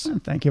province.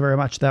 Thank you very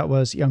much. That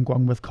was Yang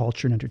Guang with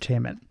Culture and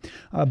Entertainment.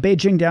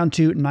 Beijing down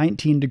to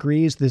 19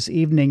 degrees this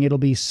evening. It'll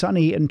be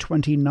sunny and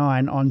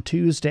 29 on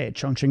Tuesday.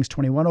 Chongqing's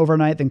 21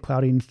 overnight, then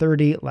cloudy and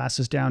 30.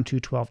 Lhasa is down to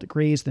 12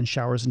 degrees, then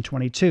showers and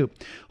 22.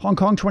 Hong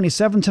Kong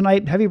 27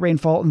 tonight, heavy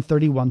rainfall and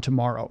 31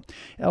 tomorrow.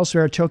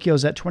 Elsewhere,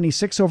 Tokyo's at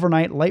 26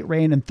 overnight, light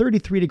rain and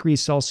 33 degrees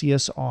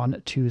Celsius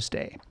on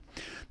Tuesday.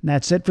 And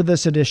that's it for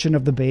this edition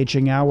of the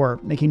Beijing Hour.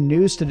 Making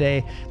news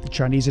today, the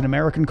Chinese and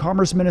American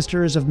commerce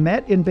ministers have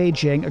met in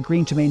Beijing,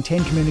 agreeing to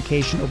maintain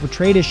communication over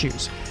trade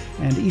issues.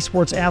 And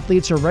esports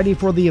athletes are ready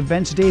for the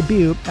event's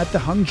debut at the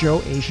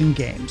Hangzhou Asian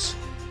Games.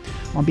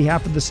 On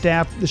behalf of the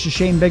staff, this is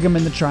Shane Bigham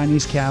in the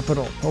Chinese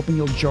capital, hoping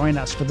you'll join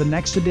us for the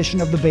next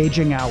edition of the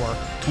Beijing Hour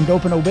and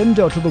open a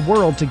window to the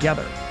world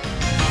together.